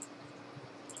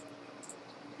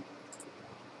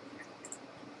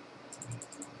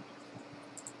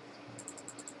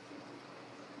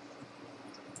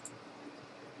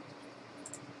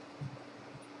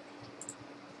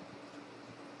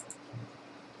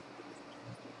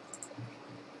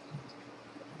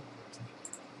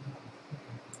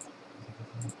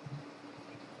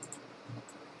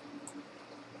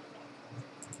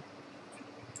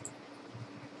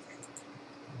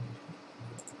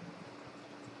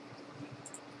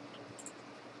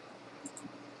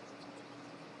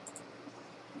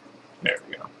 There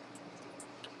we go.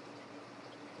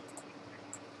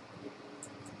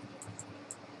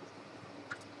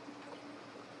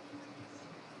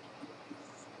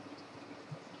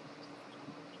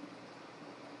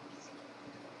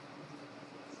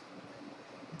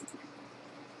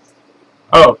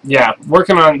 Oh, yeah,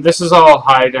 working on, this is all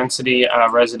high density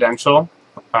residential.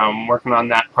 Working on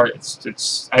that part.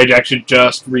 I actually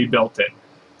just rebuilt it.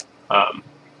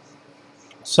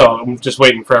 So I'm just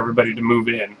waiting for everybody to move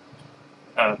in.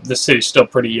 The city's still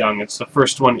pretty young. It's the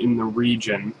first one in the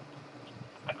region,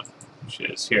 which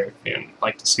is here. If you'd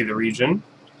like to see the region,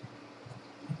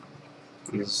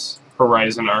 this is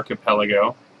Horizon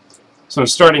Archipelago. So I'm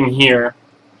starting here,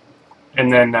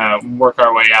 and then work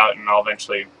our way out, and I'll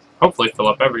eventually, hopefully, fill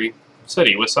up every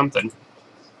city with something.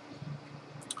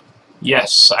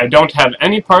 Yes, I don't have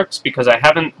any parks because I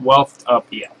haven't wealthed up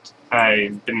yet.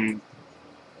 I've been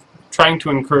trying to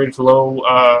encourage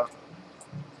low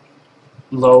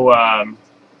low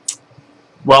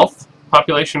wealth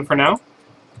population for now,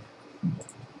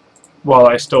 while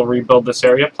I still rebuild this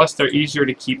area. Plus, they're easier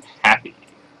to keep happy.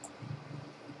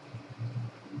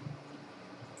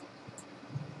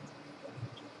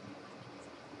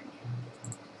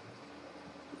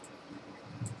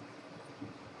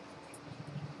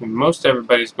 And most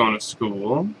everybody's going to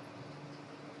school.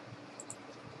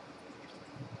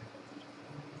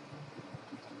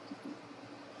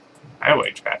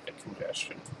 Highway traffic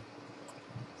congestion.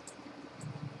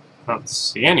 I don't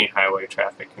see any highway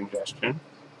traffic congestion.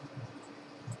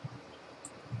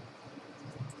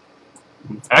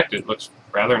 In fact, it looks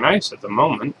rather nice at the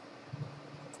moment.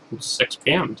 It's 6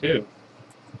 p.m. too.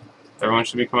 Everyone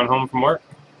should be coming home from work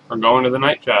or going to the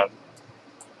night job.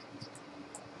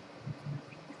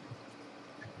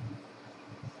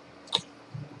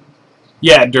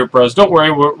 Yeah, Dirt Bros, don't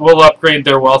worry, we'll upgrade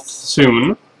their wealth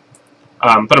soon.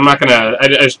 But I'm not gonna, I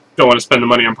just don't want to spend the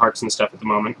money on parks and stuff at the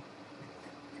moment.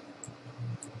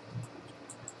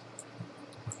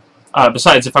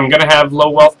 Besides, if I'm gonna have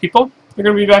low wealth people, they're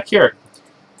gonna be back here.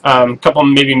 A couple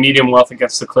maybe medium wealth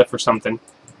against the cliff or something.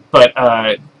 But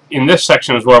in this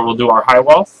section is where we'll do our high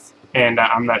wealth, and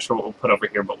I'm not sure what we'll put over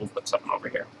here, but we'll put something over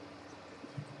here.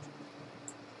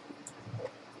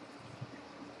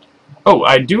 Oh,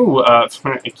 I do, I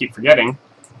keep forgetting.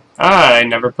 I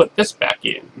never put this back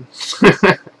in.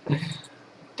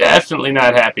 Definitely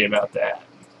not happy about that.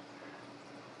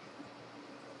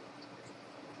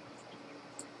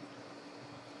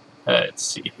 Let's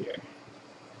see here.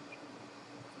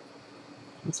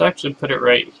 Let's actually put it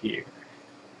right here.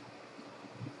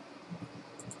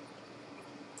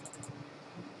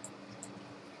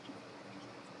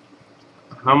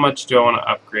 How much do I want to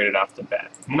upgrade it off the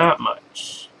bat? Not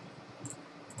much.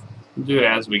 We'll do it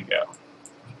as we go.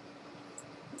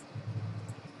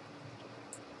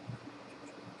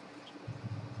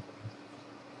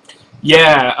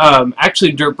 Yeah,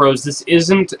 actually, Dirt Bros, this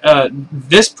isn't,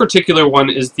 this particular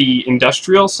one is the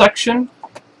industrial section.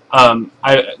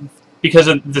 Because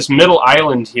of this middle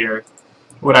island here,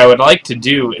 what I would like to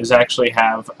do is actually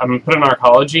have, I'm going to put an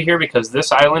arcology here because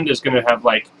this island is going to have,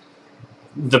 like,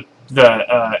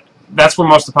 that's where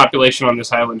most of the population on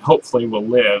this island hopefully will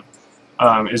live,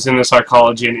 is in this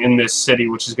arcology and in this city,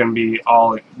 which is going to be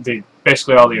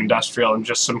basically all the industrial and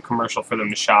just some commercial for them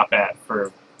to shop at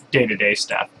for day-to-day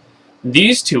stuff.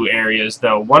 These two areas,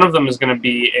 though, one of them is going to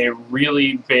be a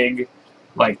really big,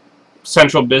 like,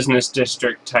 central business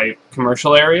district type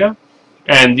commercial area,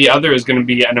 and the other is going to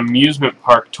be an amusement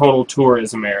park, total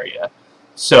tourism area.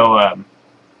 So,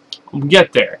 we'll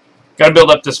get there. Got to build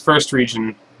up this first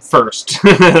region first,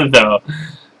 though.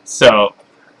 So,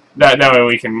 that way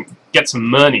we can get some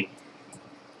money.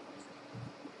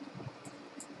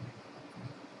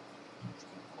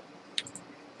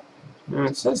 And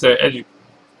it says they're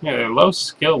they're low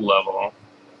skill level.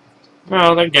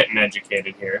 Well, they're getting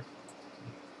educated here.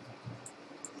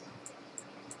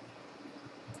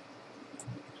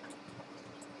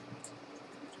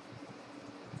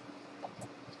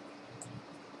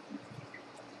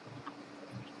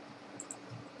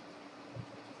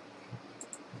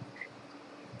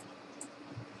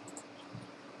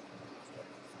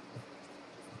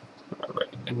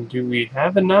 Alright, and do we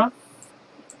have enough?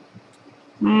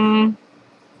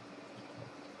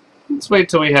 Let's wait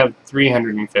till we have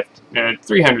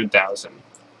 300,000,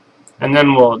 and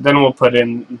then we'll put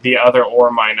in the other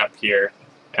ore mine up here,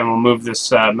 and we'll move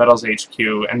this metals HQ,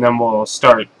 and then we'll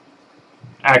start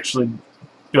actually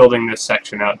building this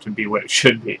section out to be what it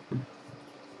should be.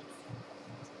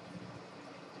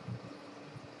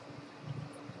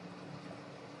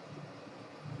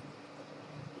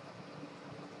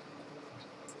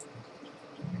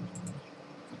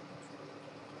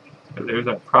 There's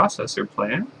a processor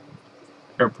plant.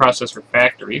 Or processor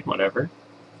factory, whatever.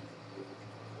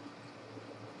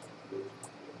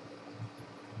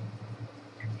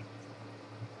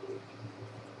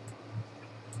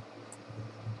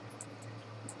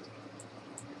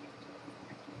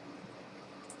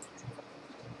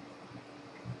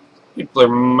 People are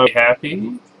mostly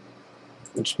happy,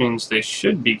 which means they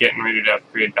should be getting ready to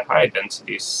upgrade to high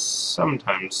density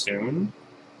sometime soon.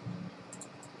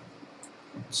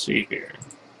 Let's see here.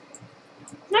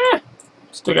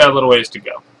 Still got a little ways to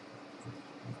go.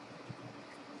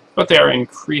 But they are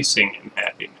increasing in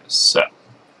happiness, so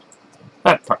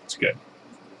that part's good.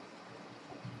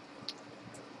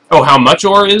 Oh, how much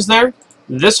ore is there?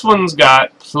 This one's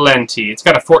got plenty. It's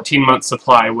got a 14-month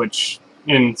supply, which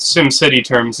in SimCity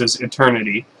terms is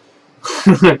eternity.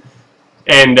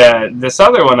 And this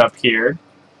other one up here,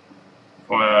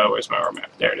 where's my ore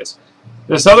map? There it is.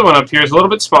 This other one up here is a little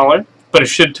bit smaller. but it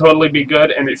should totally be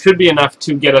good, and it should be enough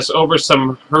to get us over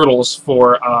some hurdles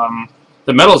for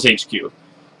the metals HQ.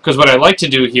 Because what I like to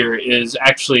do here is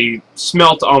actually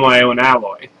smelt all my own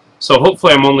alloy. So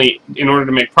hopefully I'm only, in order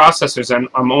to make processors,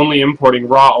 I'm only importing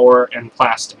raw ore and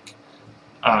plastic.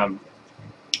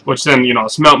 Which then, I'll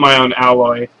smelt my own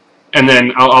alloy, and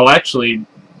then I'll actually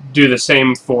do the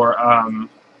same for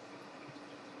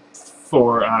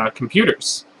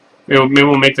computers. Maybe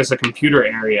we'll make this a computer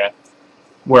area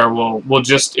where we'll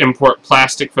just import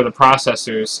plastic for the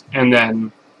processors, and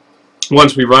then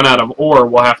once we run out of ore,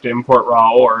 we'll have to import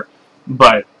raw ore.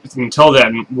 But until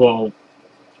then, we'll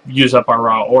use up our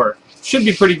raw ore. Should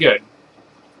be pretty good.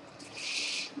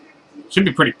 Should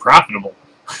be pretty profitable.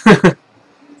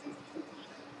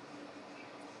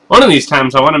 One of these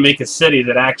times, I want to make a city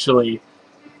that actually,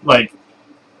 like,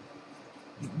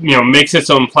 makes its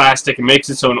own plastic and makes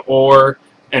its own ore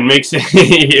and makes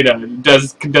it,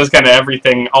 does kind of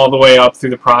everything all the way up through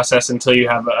the process until you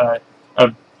have a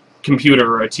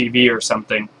computer or a TV or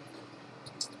something.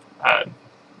 I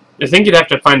think you'd have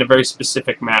to find a very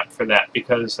specific map for that,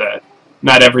 because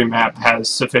not every map has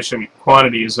sufficient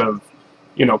quantities of,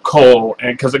 coal,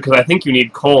 and because I think you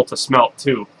need coal to smelt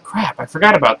too. Crap, I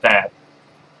forgot about that.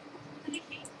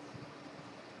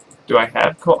 Do I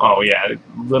have coal? Oh yeah, a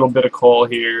little bit of coal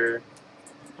here.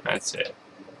 That's it.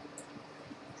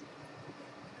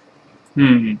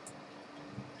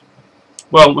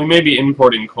 Well, we may be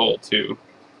importing coal too.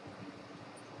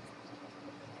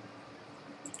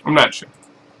 I'm not sure.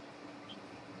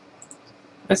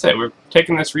 I say we're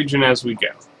taking this region as we go.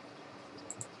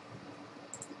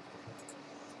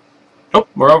 Oh,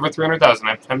 we're over 300,000.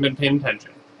 I haven't been paying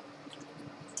attention.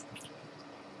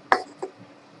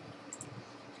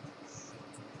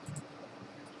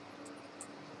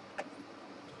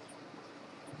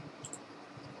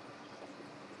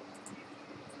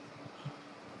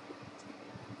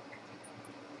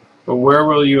 But where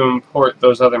will you import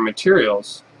those other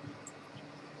materials?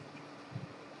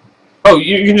 Oh,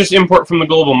 you can just import from the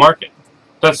global market.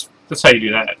 That's how you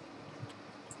do that.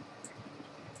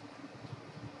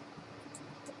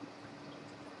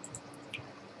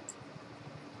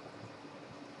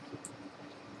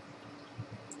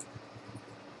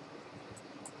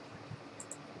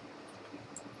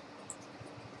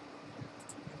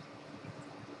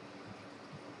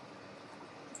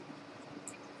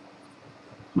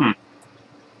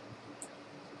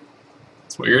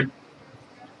 It's weird.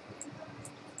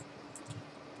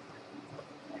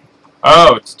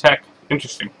 Oh, it's tech.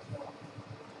 Interesting.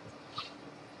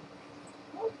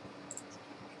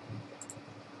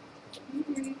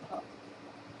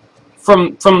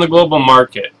 From the global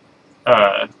market,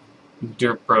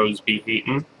 Dirt Bros be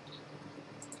hating.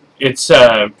 It's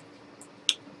I'll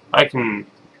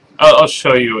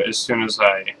show you as soon as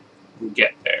I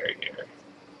get there here.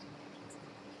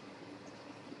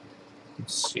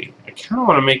 Let's see. I kind of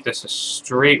want to make this a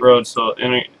straight road so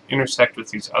it'll intersect with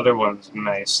these other ones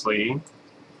nicely.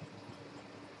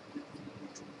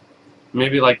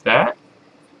 Maybe like that?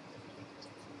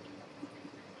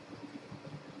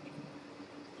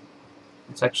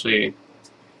 It's actually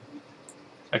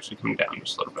come down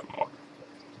just a little bit more.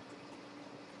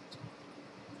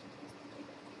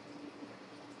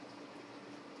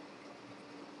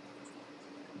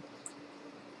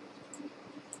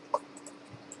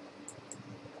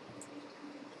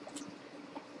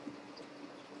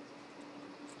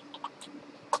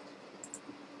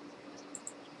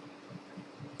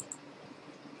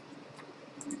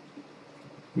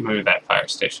 Move that fire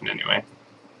station anyway.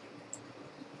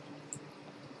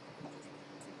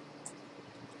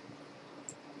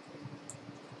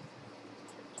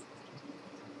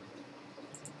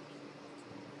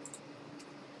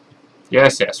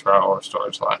 Yes, raw ore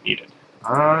storage lot needed.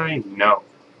 I know.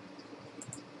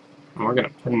 And we're going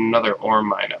to put another ore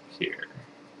mine up here.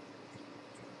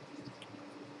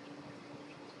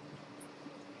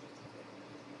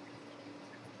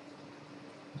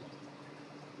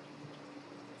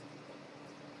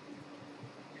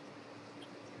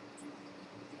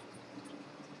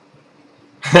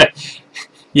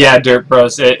 Yeah, Dirt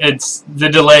Bros. It's the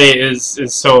delay is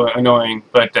so annoying,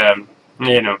 but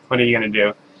what are you gonna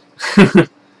do?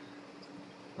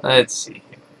 Let's see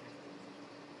here.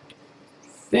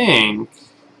 I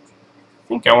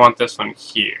think I want this one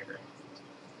here.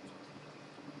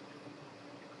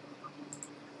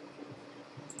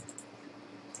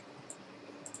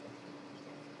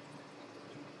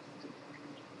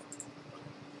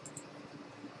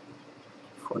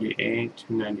 $48,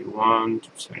 $291,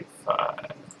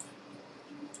 $275.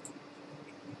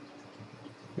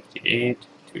 $58,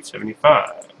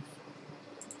 $275.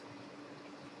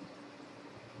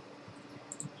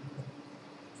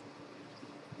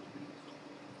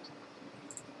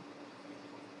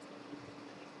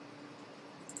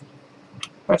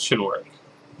 That should work.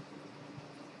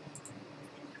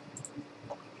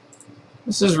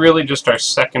 This is really just our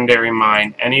secondary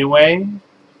mine anyway.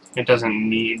 It doesn't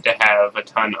need to have a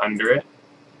ton under it.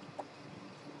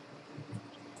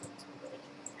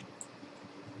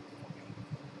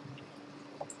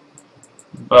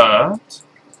 But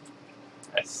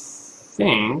I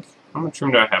think, how much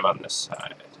room do I have on this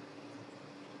side?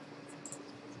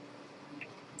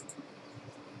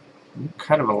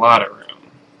 Kind of a lot of room.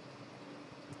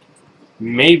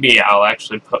 Maybe I'll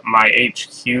actually put my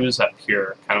HQs up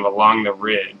here, kind of along the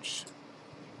ridge.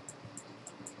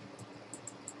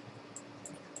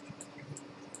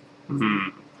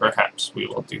 Perhaps we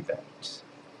will do that.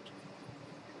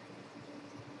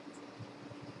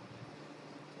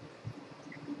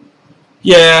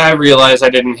 Yeah, I realize I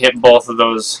didn't hit both of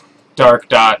those dark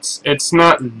dots. It's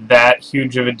not that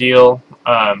huge of a deal.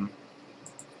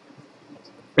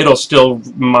 It'll still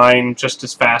mine just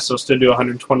as fast, so it'll still do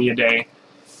 120 a day.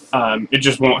 It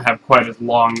just won't have quite as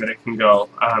long that it can go.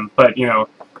 But, you know,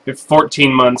 if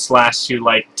 14 months lasts you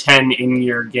like 10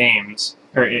 in-year games,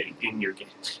 or in-year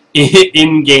games,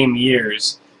 in-game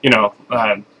years, you know,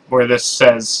 where this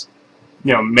says,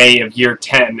 you know, May of year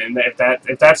 10, and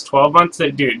if that's 12 months,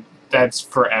 dude, that's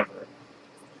forever.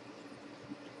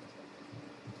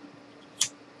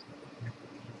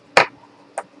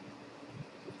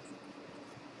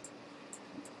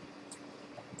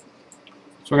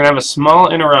 So we're going to have a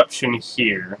small interruption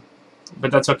here,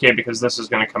 but that's okay because this is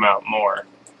going to come out more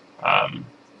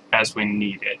as we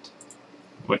need it.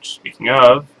 Which, speaking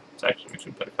of, actually we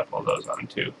should put a couple of those on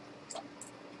too.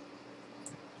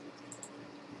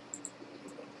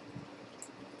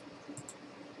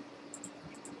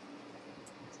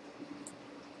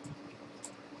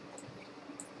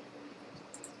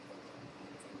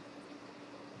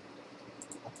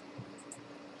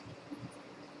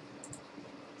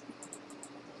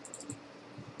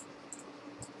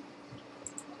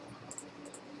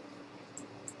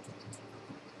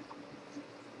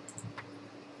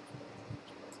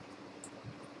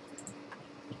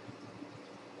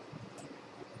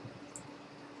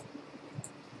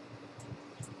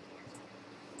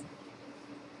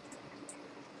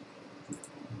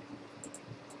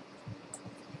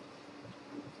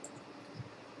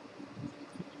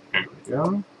 There we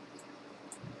go.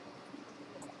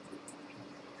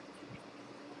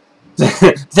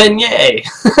 Then yay!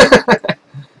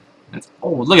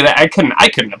 Oh, look at that! I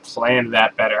couldn't have planned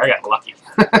that better. I got lucky.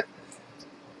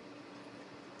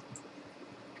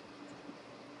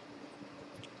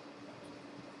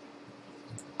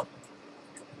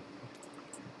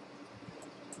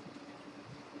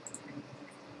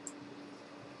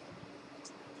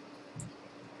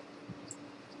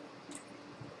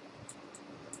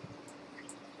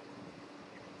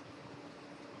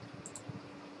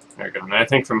 There we go. And I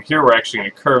think from here we're actually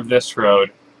going to curve this road.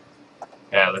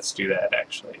 Yeah, let's do that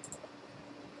actually.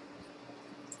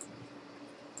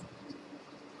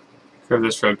 Curve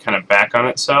this road kind of back on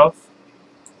itself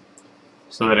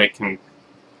so that it can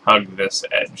hug this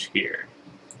edge here.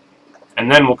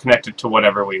 And then we'll connect it to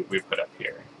whatever we put up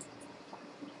here.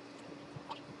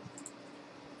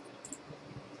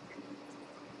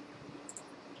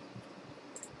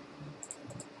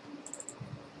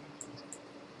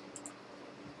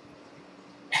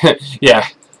 yeah,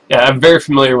 I'm very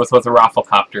familiar with what the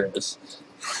Rafflecopter is.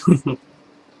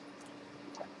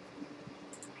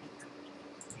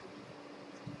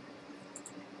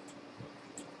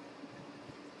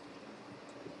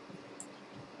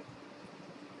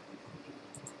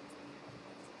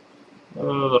 A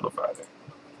little farther.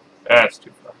 That's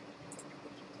too far.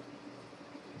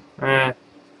 There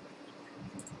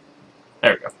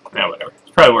we go. Now whatever. It's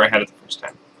probably where I had it the first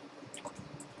time.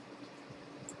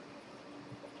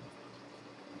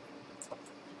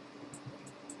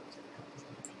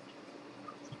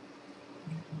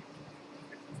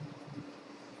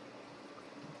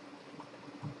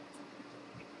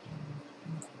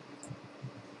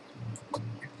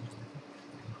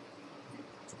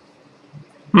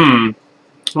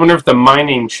 I wonder if the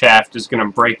mining shaft is going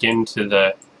to break into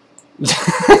the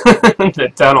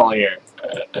the tunnel here.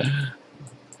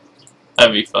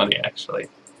 That'd be funny, actually.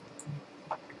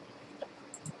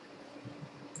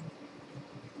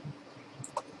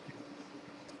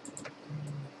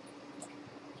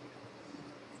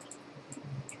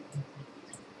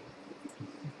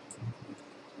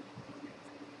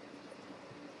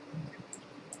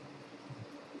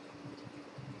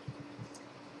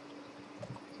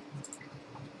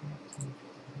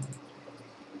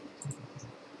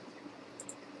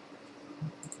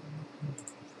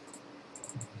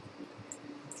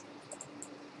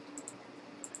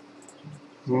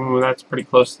 Ooh, that's pretty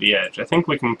close to the edge. I think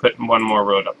we can put one more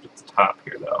road up at the top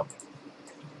here, though.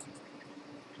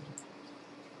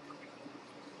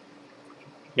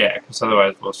 Yeah, because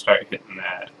otherwise we'll start hitting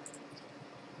that.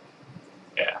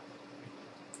 Yeah.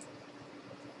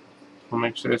 We'll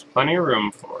make sure there's plenty of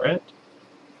room for it.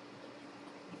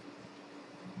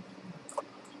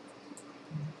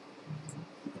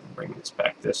 Bring this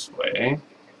back this way.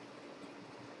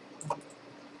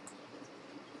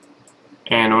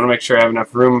 And I want to make sure I have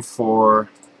enough room for...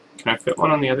 Can I fit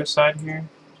one on the other side here?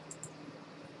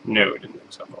 No, didn't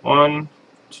think so. But 1,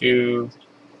 2,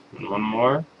 and one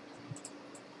more.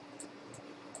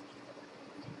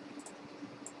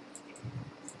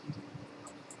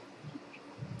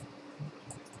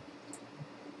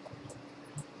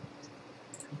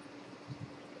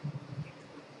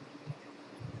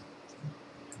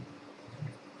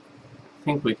 I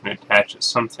think we can attach it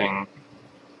something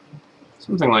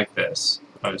like this.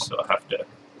 Obviously, I'll have to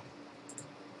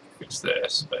fix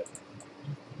this, but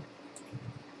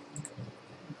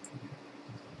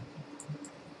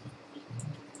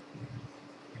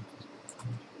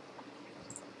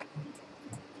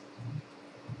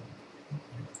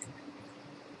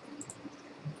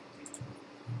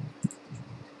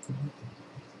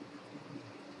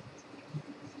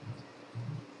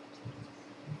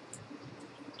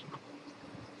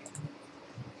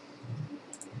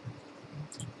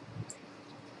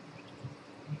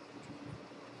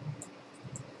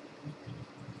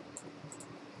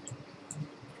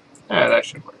yeah, that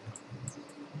should work.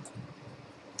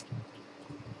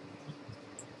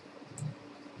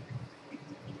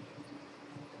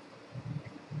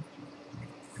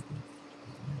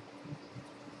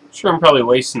 Sure, I'm probably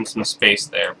wasting some space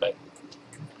there, but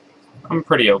I'm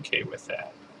pretty okay with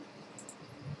that.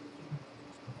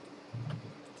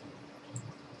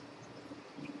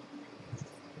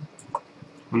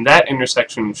 And that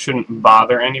intersection shouldn't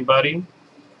bother anybody,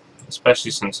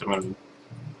 especially since I'm going to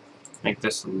make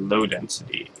this low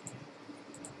density.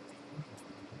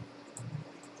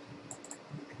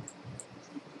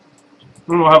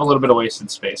 And we'll have a little bit of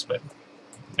wasted space, but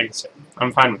like I said,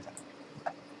 I'm fine with that.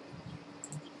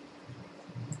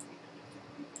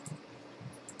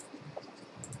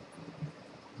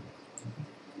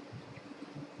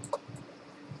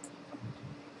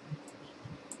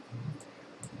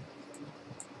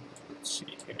 Let's see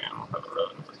here, I'll have a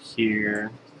road over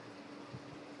here.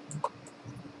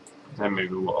 Then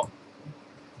maybe we'll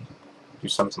do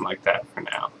something like that for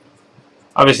now.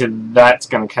 Obviously, that's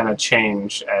going to kind of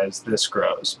change as this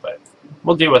grows, but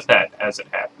we'll deal with that as it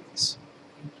happens.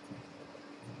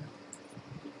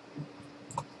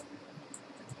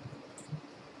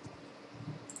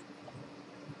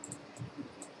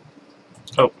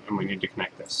 Oh, and we need to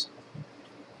connect this.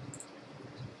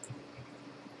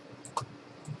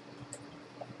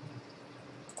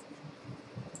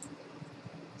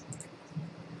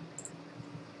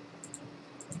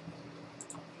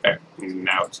 There,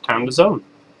 now it's time to zone.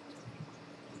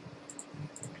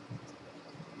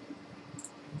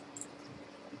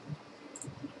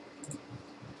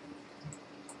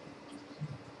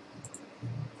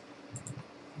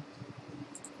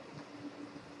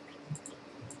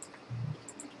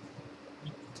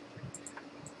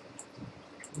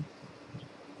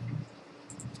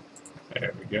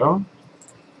 There we go.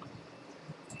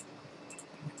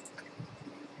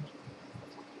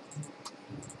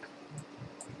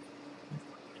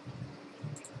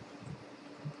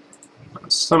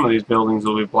 Some of these buildings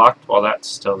will be blocked while that's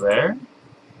still there.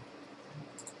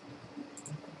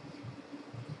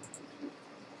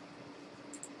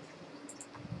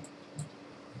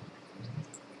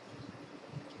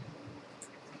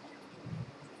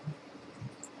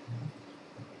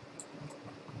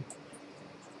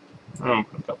 I'm going to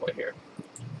put a couple here.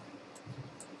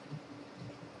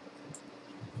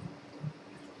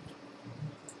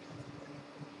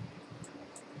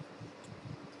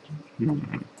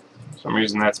 For some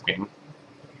reason that's being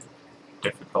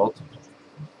difficult.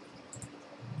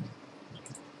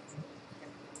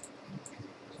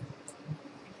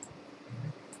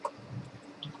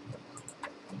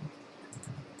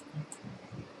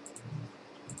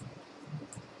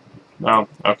 Oh,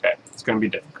 okay. It's going to be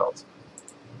difficult.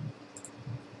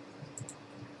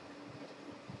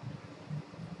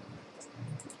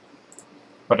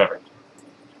 Whatever.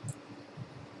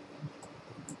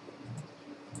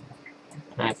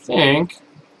 I think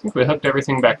we hooked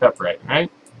everything back up right?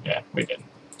 Yeah, we did.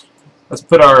 Let's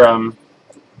put our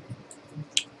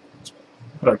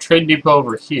trade depot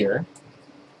over here.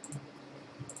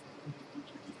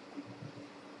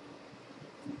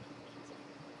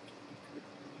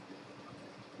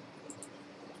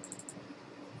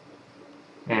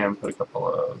 And put a couple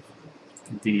of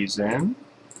these in,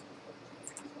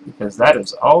 because that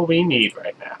is all we need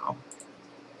right now.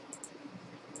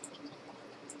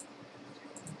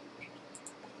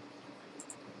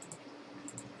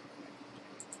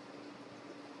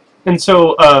 And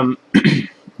so,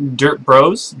 Dirt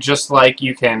Bros, just like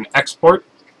you can export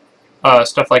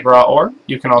stuff like raw ore,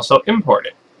 you can also import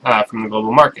it from the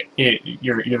global market.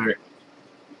 You're either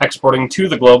exporting to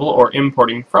the global or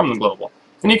importing from the global.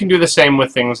 And you can do the same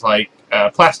with things like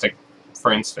plastic,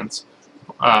 for instance,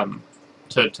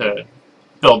 to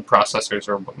build processors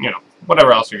or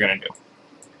whatever else you're going to do.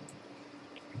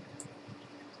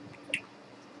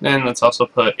 Then let's also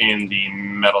put in the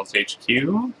metals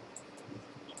HQ,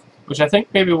 which I think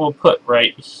maybe we'll put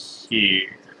right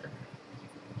here.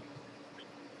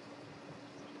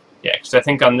 Yeah, because I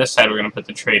think on this side we're going to put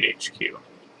the trade HQ.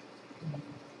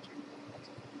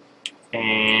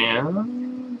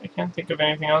 And I can't think of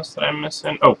anything else that I'm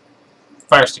missing. Oh,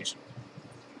 fire station.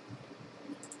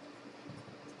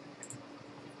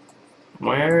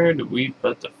 Where do we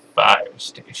put the fire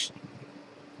station?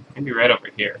 Maybe right over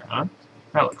here, huh?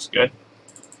 That looks good.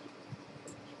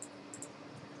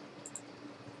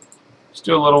 Let's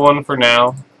do a little one for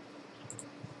now.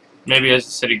 Maybe as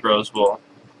the city grows, we'll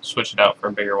switch it out for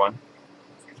a bigger one.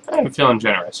 I'm feeling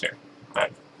generous here. I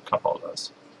have a couple of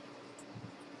those.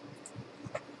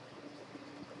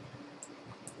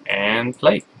 And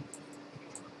plate.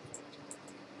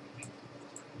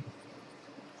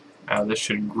 Now this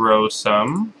should grow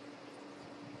some.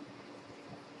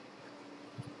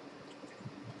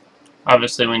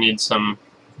 Obviously we need some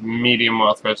medium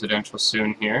wealth residential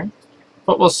soon here.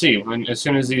 But we'll see. As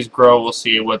soon as these grow, we'll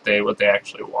see what they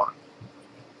actually want.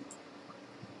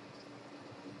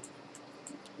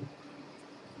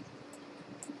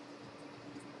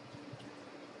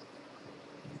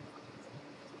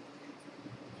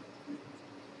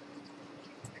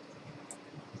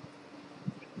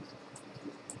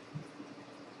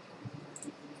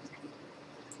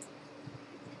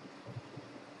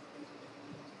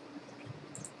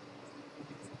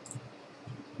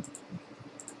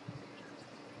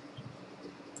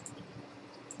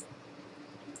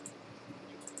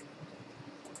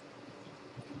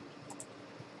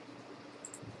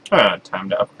 Time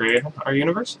to upgrade our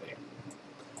university.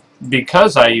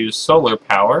 Because I use solar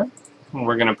power,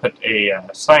 we're going to put a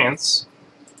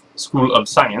School of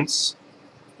Science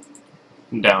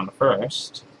down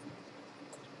first.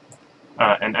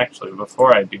 And actually,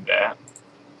 before I do that,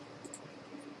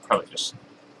 probably just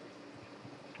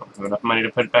don't have enough money to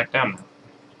put it back down now.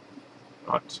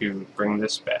 I want to bring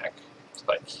this back to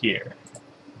like here.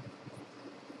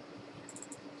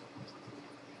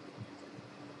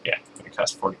 Yeah, it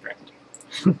costs 40 grand.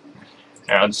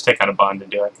 I'll just take out a bond to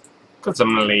do it, because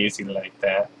I'm lazy like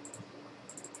that.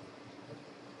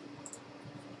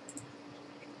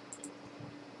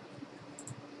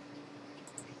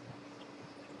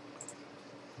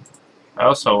 I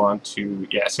also want to,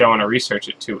 I want to research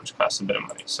it too, which costs a bit of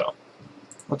money, so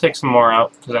we'll take some more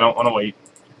out, because I don't want to wait.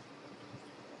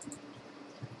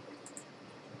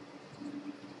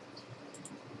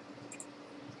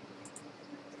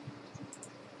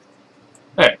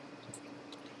 There.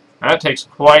 That takes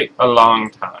quite a long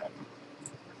time.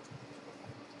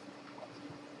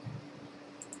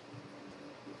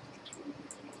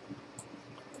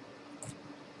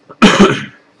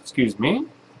 Excuse me.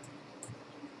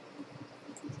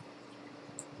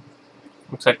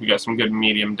 Looks like we got some good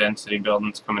medium density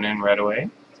buildings coming in right away.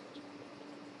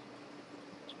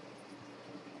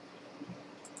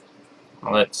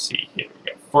 Let's see here.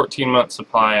 We got 14-month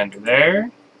supply under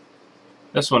there.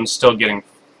 This one's still getting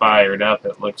fired up,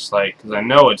 it looks like, because I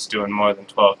know it's doing more than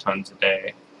 12 tons a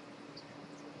day.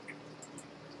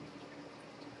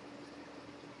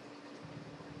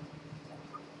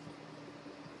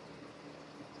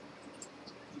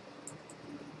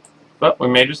 But we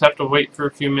may just have to wait for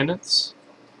a few minutes.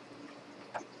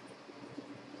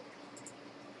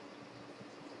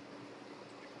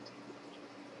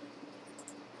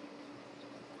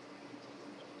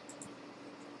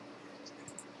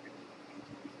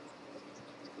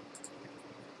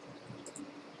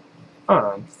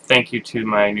 Thank you to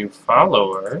my new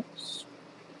followers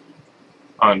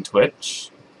on Twitch.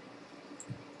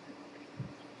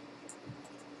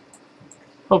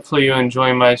 Hopefully you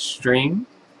enjoy my stream,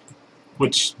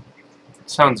 which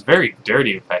sounds very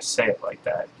dirty if I say it like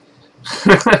that.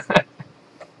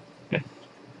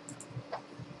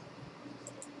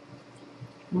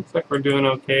 Looks like we're doing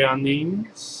okay on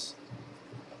these.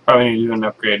 Probably need to do an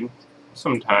upgrade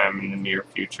sometime in the near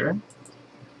future.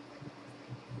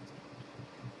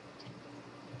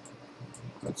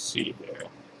 Let's see here.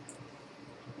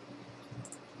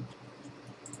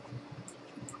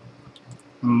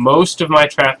 most of my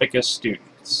traffic is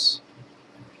students,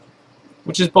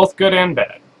 which is both good and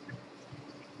bad.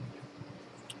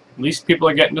 At least people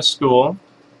are getting to school,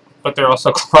 but they're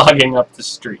also clogging up the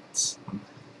streets.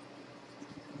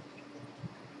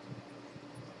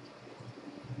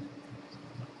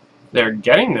 They're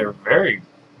getting there very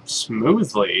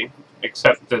smoothly,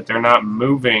 except that they're not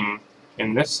moving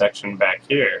in this section back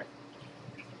here.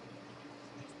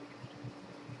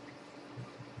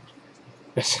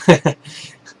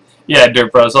 Yeah,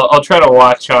 Dirt Bros, I'll try to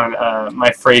watch on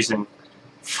my phrasing.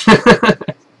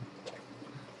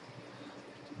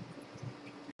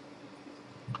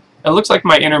 It looks like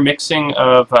my intermixing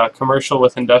of commercial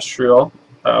with industrial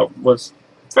was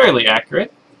fairly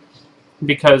accurate,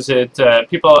 because I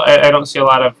don't see a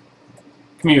lot of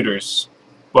commuters,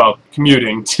 well,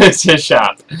 commuting to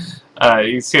shop.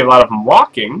 You see a lot of them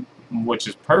walking, which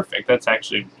is perfect. That's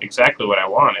actually exactly what I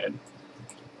wanted.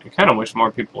 I kind of wish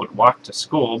more people would walk to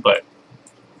school, but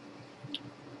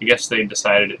I guess they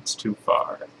decided it's too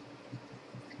far.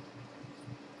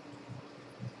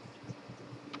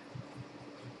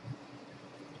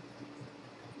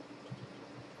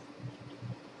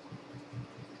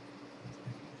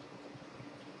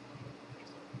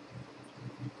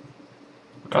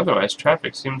 Otherwise,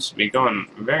 traffic seems to be going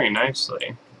very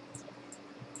nicely.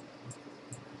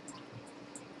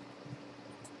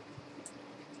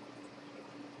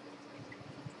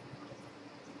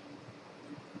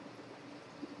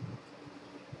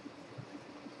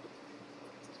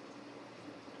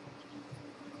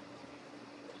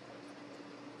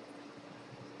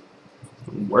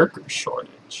 Worker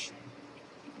shortage.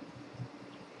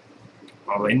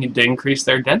 Well, they need to increase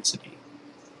their density.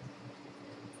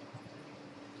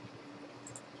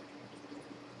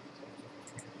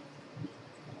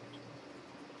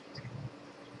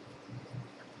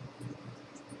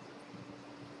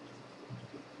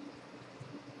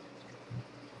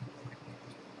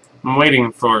 I'm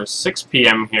waiting for 6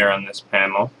 p.m. here on this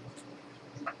panel,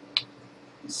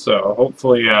 so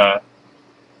hopefully I'll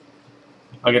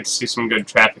get to see some good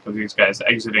traffic of these guys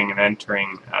exiting and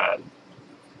entering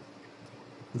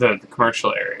the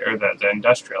commercial area, or the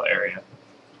industrial area.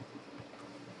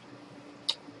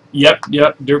 Yep,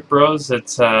 Dirt Bros,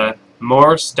 it's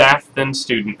more staff than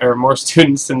or more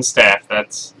students than staff.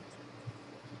 That's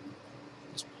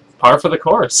par for the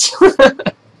course.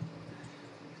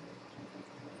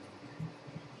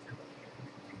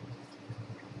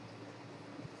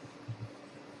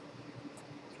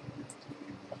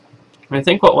 I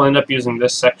think what we'll end up using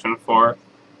this section for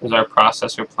is our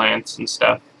processor plants and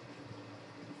stuff.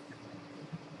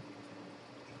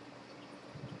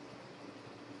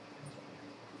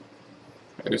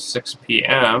 There's 6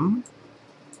 p.m.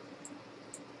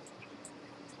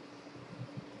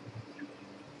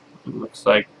 Looks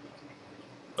like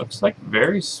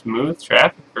very smooth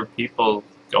traffic for people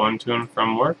going to and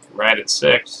from work right at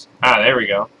 6. Ah, there we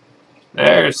go.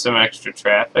 There's some extra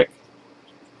traffic.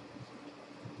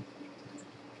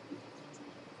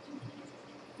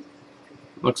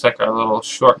 Looks like our little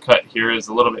shortcut here is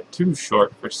a little bit too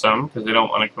short for some, because they don't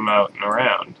want to come out and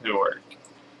around to work.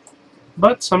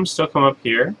 But some still come up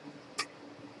here.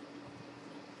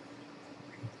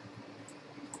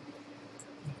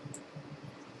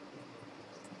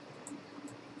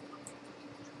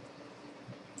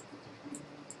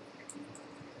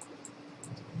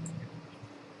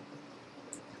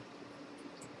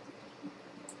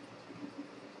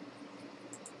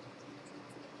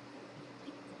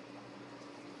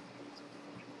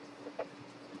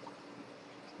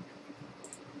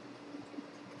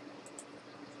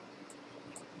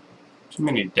 Too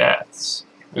many deaths.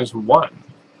 There's one.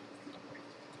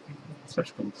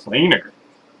 Such a complainer.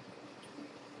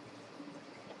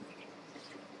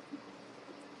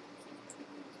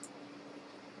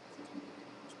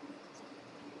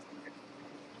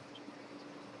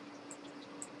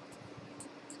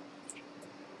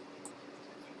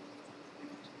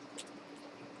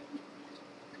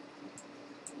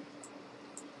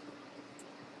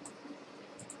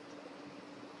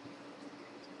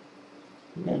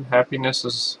 And happiness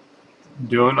is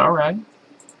doing alright.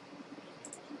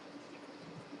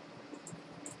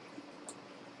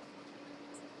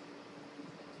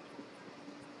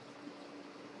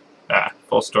 Ah,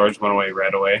 full storage went away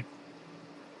right away.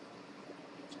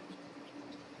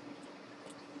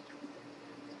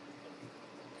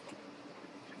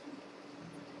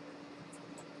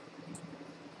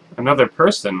 Another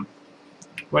person?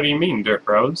 What do you mean, Dirt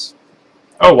Bros?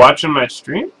 Oh, watching my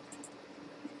stream?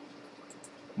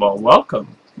 Well,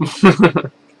 welcome. I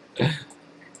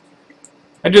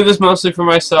do this mostly for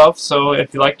myself, so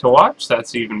if you like to watch,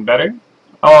 that's even better.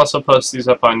 I'll also post these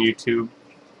up on YouTube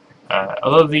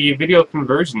Although the video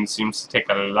conversion seems to take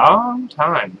a long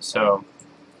time, so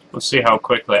we'll see how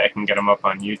quickly I can get them up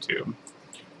on YouTube.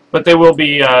 But they will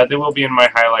be in my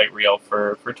highlight reel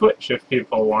for Twitch if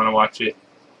people want to watch it,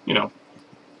 you know,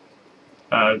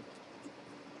 uh,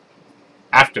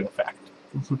 after the fact.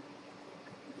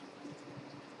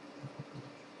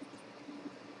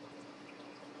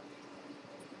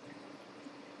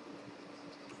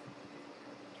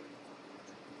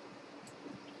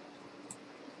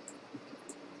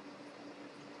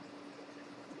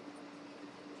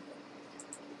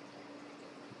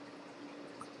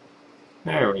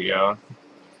 There we go.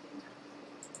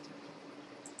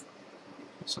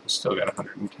 So it's still got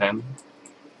 110.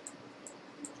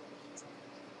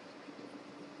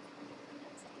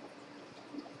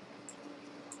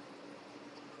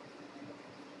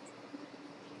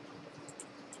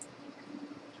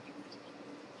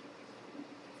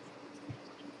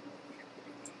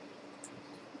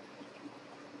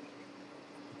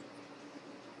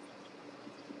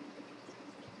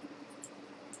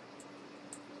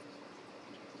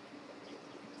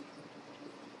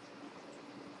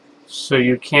 So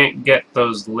you can't get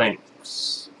those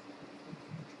links.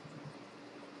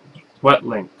 What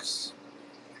links?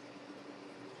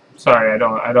 Sorry, I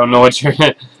don't know what you're.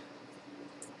 What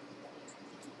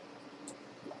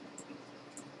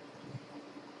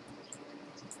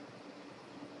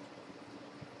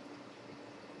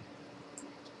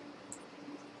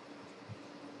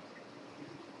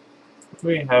do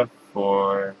we have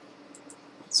for?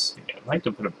 Let's see. I'd like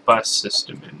to put a bus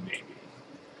system in, maybe.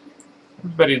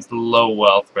 Everybody's low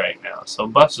wealth right now, so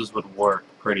buses would work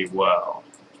pretty well.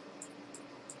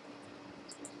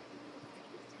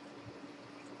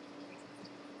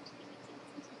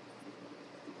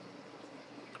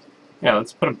 Yeah,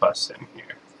 let's put a bus in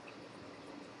here.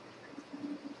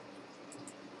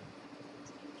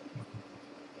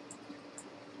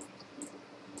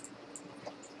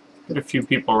 Get a few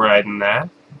people riding that.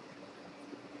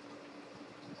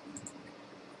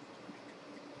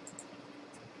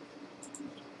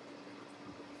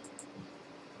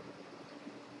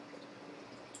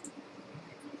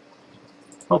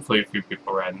 Hopefully a few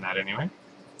people riding that anyway.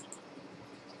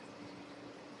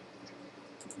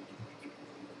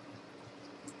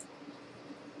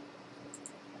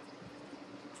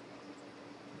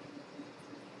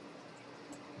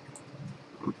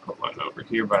 Put one over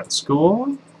here by the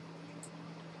school.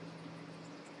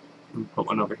 And put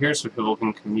one over here so people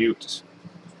can commute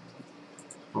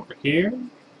over here. And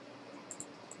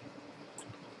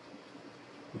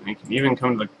they can even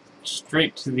come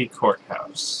straight to the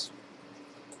courthouse.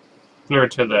 Or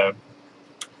to the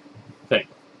thing.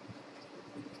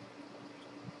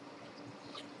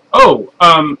 Oh,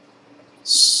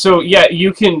 so yeah,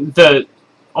 you can,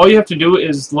 all you have to do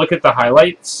is look at the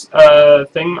highlights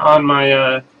thing on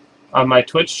my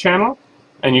Twitch channel,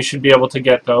 and you should be able to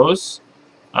get those,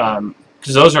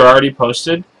 because those are already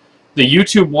posted. The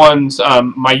YouTube ones,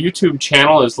 my YouTube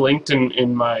channel is linked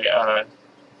in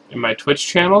my Twitch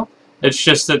channel. It's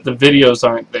just that the videos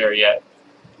aren't there yet.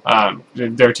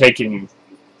 They're taking,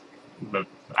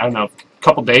 I don't know, a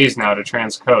couple days now to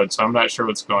transcode, so I'm not sure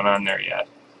what's going on there yet.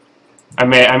 I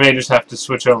may just have to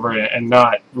switch over and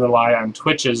not rely on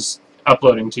Twitch's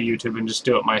uploading to YouTube and just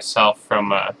do it myself from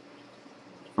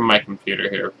my computer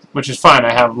here, which is fine.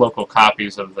 I have local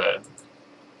copies of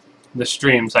the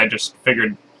streams. I just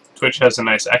figured Twitch has a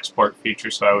nice export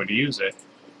feature, so I would use it.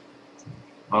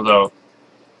 Although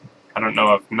I don't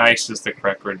know if nice is the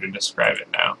correct word to describe it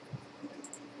now.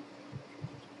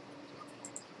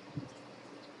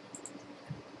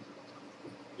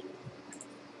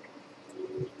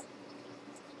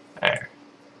 There.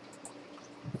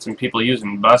 Got some people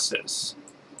using buses.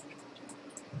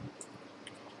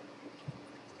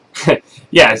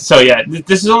 Yeah, so yeah,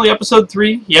 this is only episode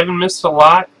 3. You haven't missed a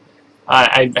lot.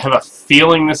 I have a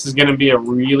feeling this is going to be a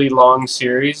really long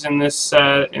series in this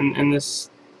in this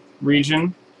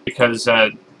region, because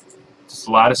there's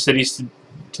a lot of cities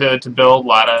to build, a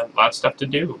lot of stuff to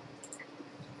do.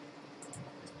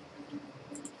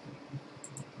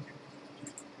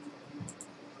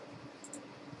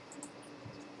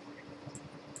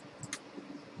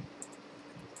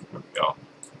 There we go.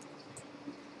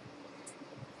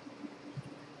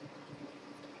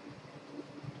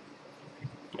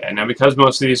 Yeah, now because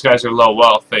most of these guys are low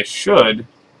wealth, they should,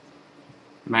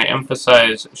 and I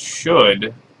emphasize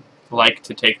should, like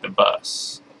to take the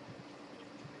bus.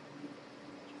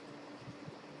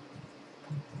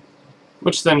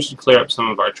 Which then should clear up some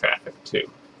of our traffic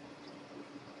too.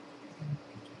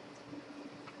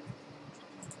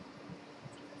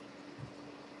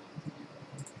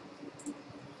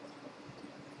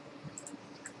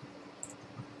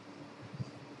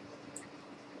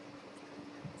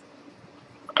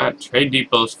 Trade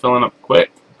depot's filling up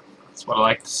quick. That's what I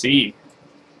like to see.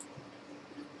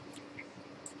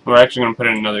 We're actually going to put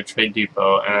in another trade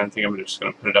depot, and I think I'm just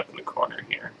going to put it up in the corner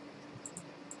here.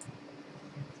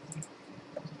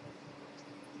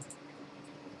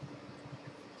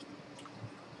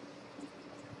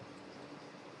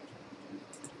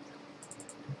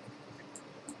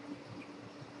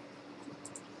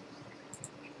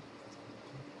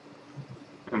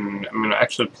 And I'm going to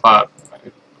actually plot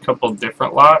a couple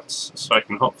different lots so I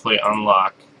can hopefully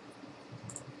unlock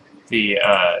the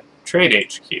trade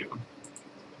HQ.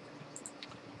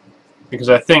 Because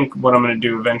I think what I'm going to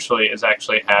do eventually is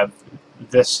actually have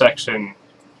this section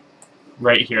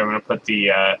right here. I'm going to put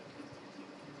the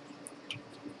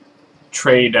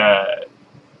trade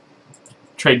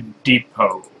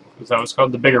depot. Is that what it's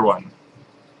called? The bigger one.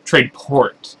 Trade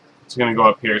port. It's going to go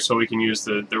up here so we can use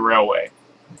the railway.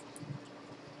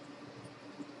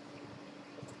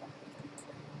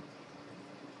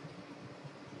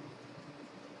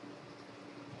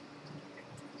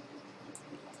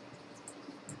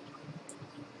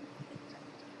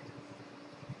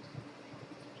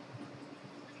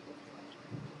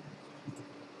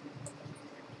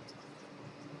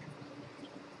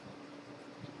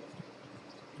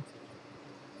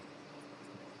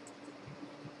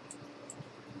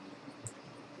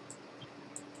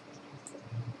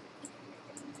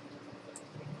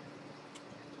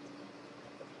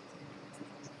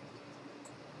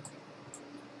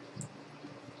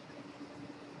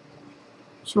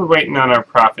 So we're waiting on our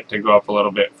profit to go up a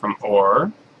little bit from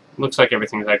ore. Looks like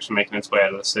everything's actually making its way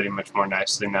out of the city much more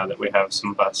nicely now that we have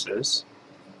some buses.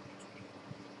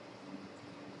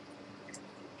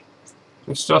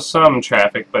 There's still some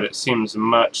traffic, but it seems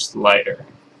much lighter.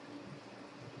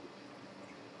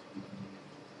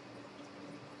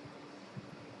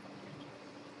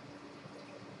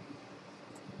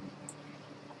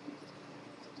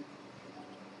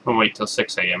 We'll wait till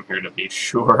 6 a.m. here to be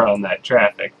sure on that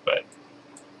traffic, but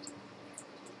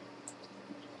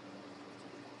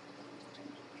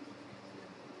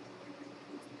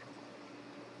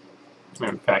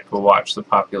in fact, we'll watch the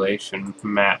population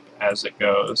map as it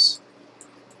goes.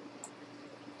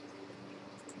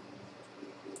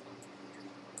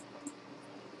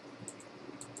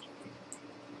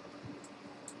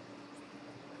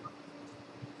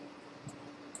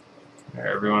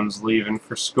 Everyone's leaving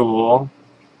for school.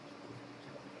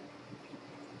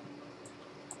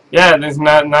 Yeah, there's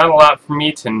not a lot for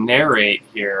me to narrate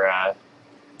here.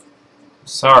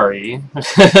 Sorry.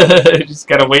 Just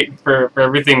gotta wait for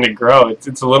everything to grow.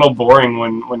 It's a little boring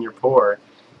when you're poor.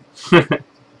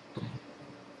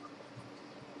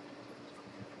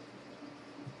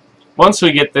 Once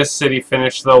we get this city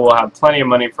finished, though, we'll have plenty of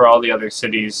money for all the other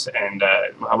cities, and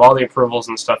we'll have all the approvals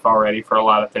and stuff already for a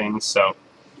lot of things, so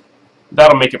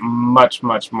that'll make it much,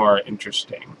 much more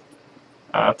interesting.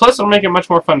 Plus, it'll make it much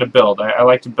more fun to build. I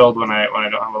like to build when I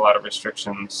don't have a lot of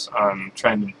restrictions on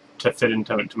trying to fit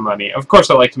into money. Of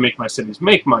course, I like to make my cities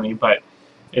make money, but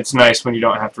it's nice when you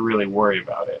don't have to really worry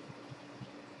about it.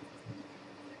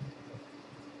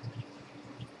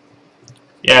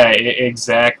 Yeah,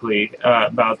 exactly.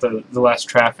 About the less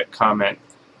traffic comment.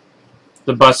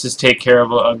 The buses take care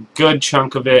of a good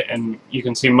chunk of it, and you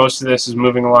can see most of this is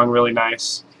moving along really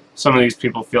nice. Some of these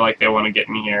people feel like they want to get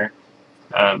in here.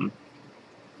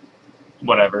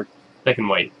 Whatever. They can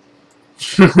wait.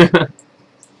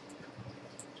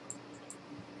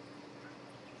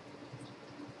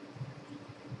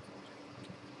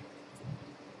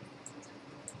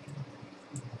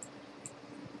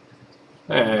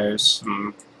 There's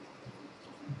a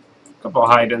couple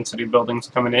high-density buildings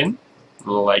coming in.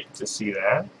 Like to see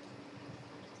that.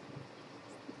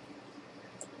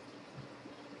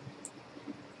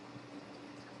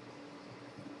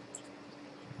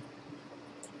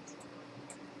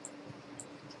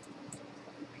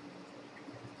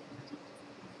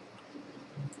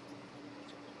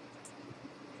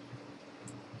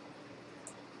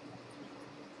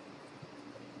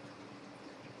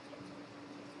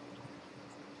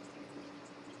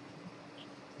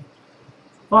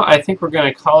 Well, I think we're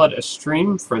going to call it a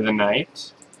stream for the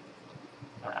night.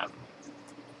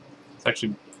 It's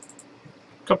actually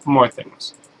a couple more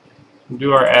things. We'll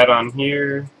do our add-on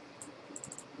here,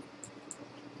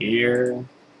 here,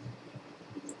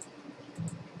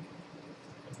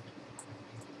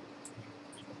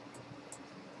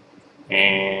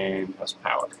 and how's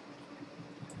power?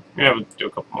 Yeah, we'll do a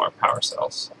couple more power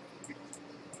cells.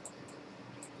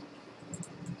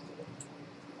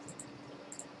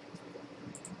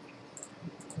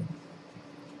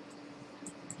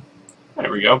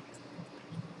 There we go.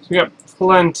 So we got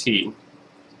plenty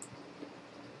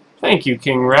Thank you,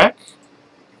 King Rec.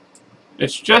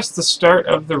 It's just the start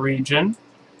of the region,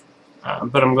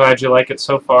 but I'm glad you like it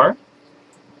so far.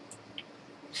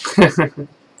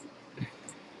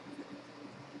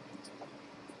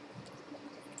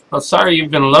 Well, sorry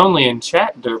you've been lonely in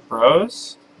chat, Dirt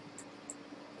Bros.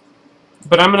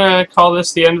 But I'm gonna call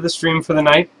this the end of the stream for the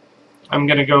night. I'm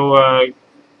gonna go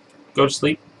to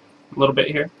sleep a little bit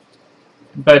here.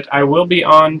 But I will be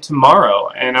on tomorrow,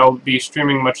 and I'll be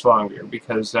streaming much longer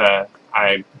because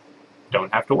I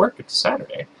don't have to work. It's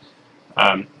Saturday.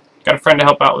 Got a friend to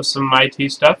help out with some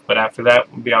IT stuff, but after that,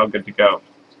 we'll be all good to go.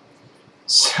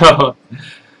 So,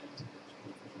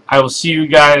 I will see you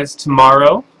guys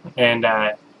tomorrow, and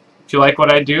if you like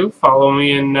what I do, follow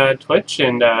me in Twitch,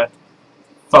 and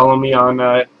follow me on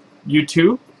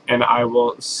YouTube, and I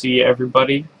will see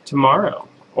everybody tomorrow,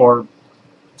 or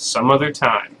some other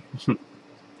time.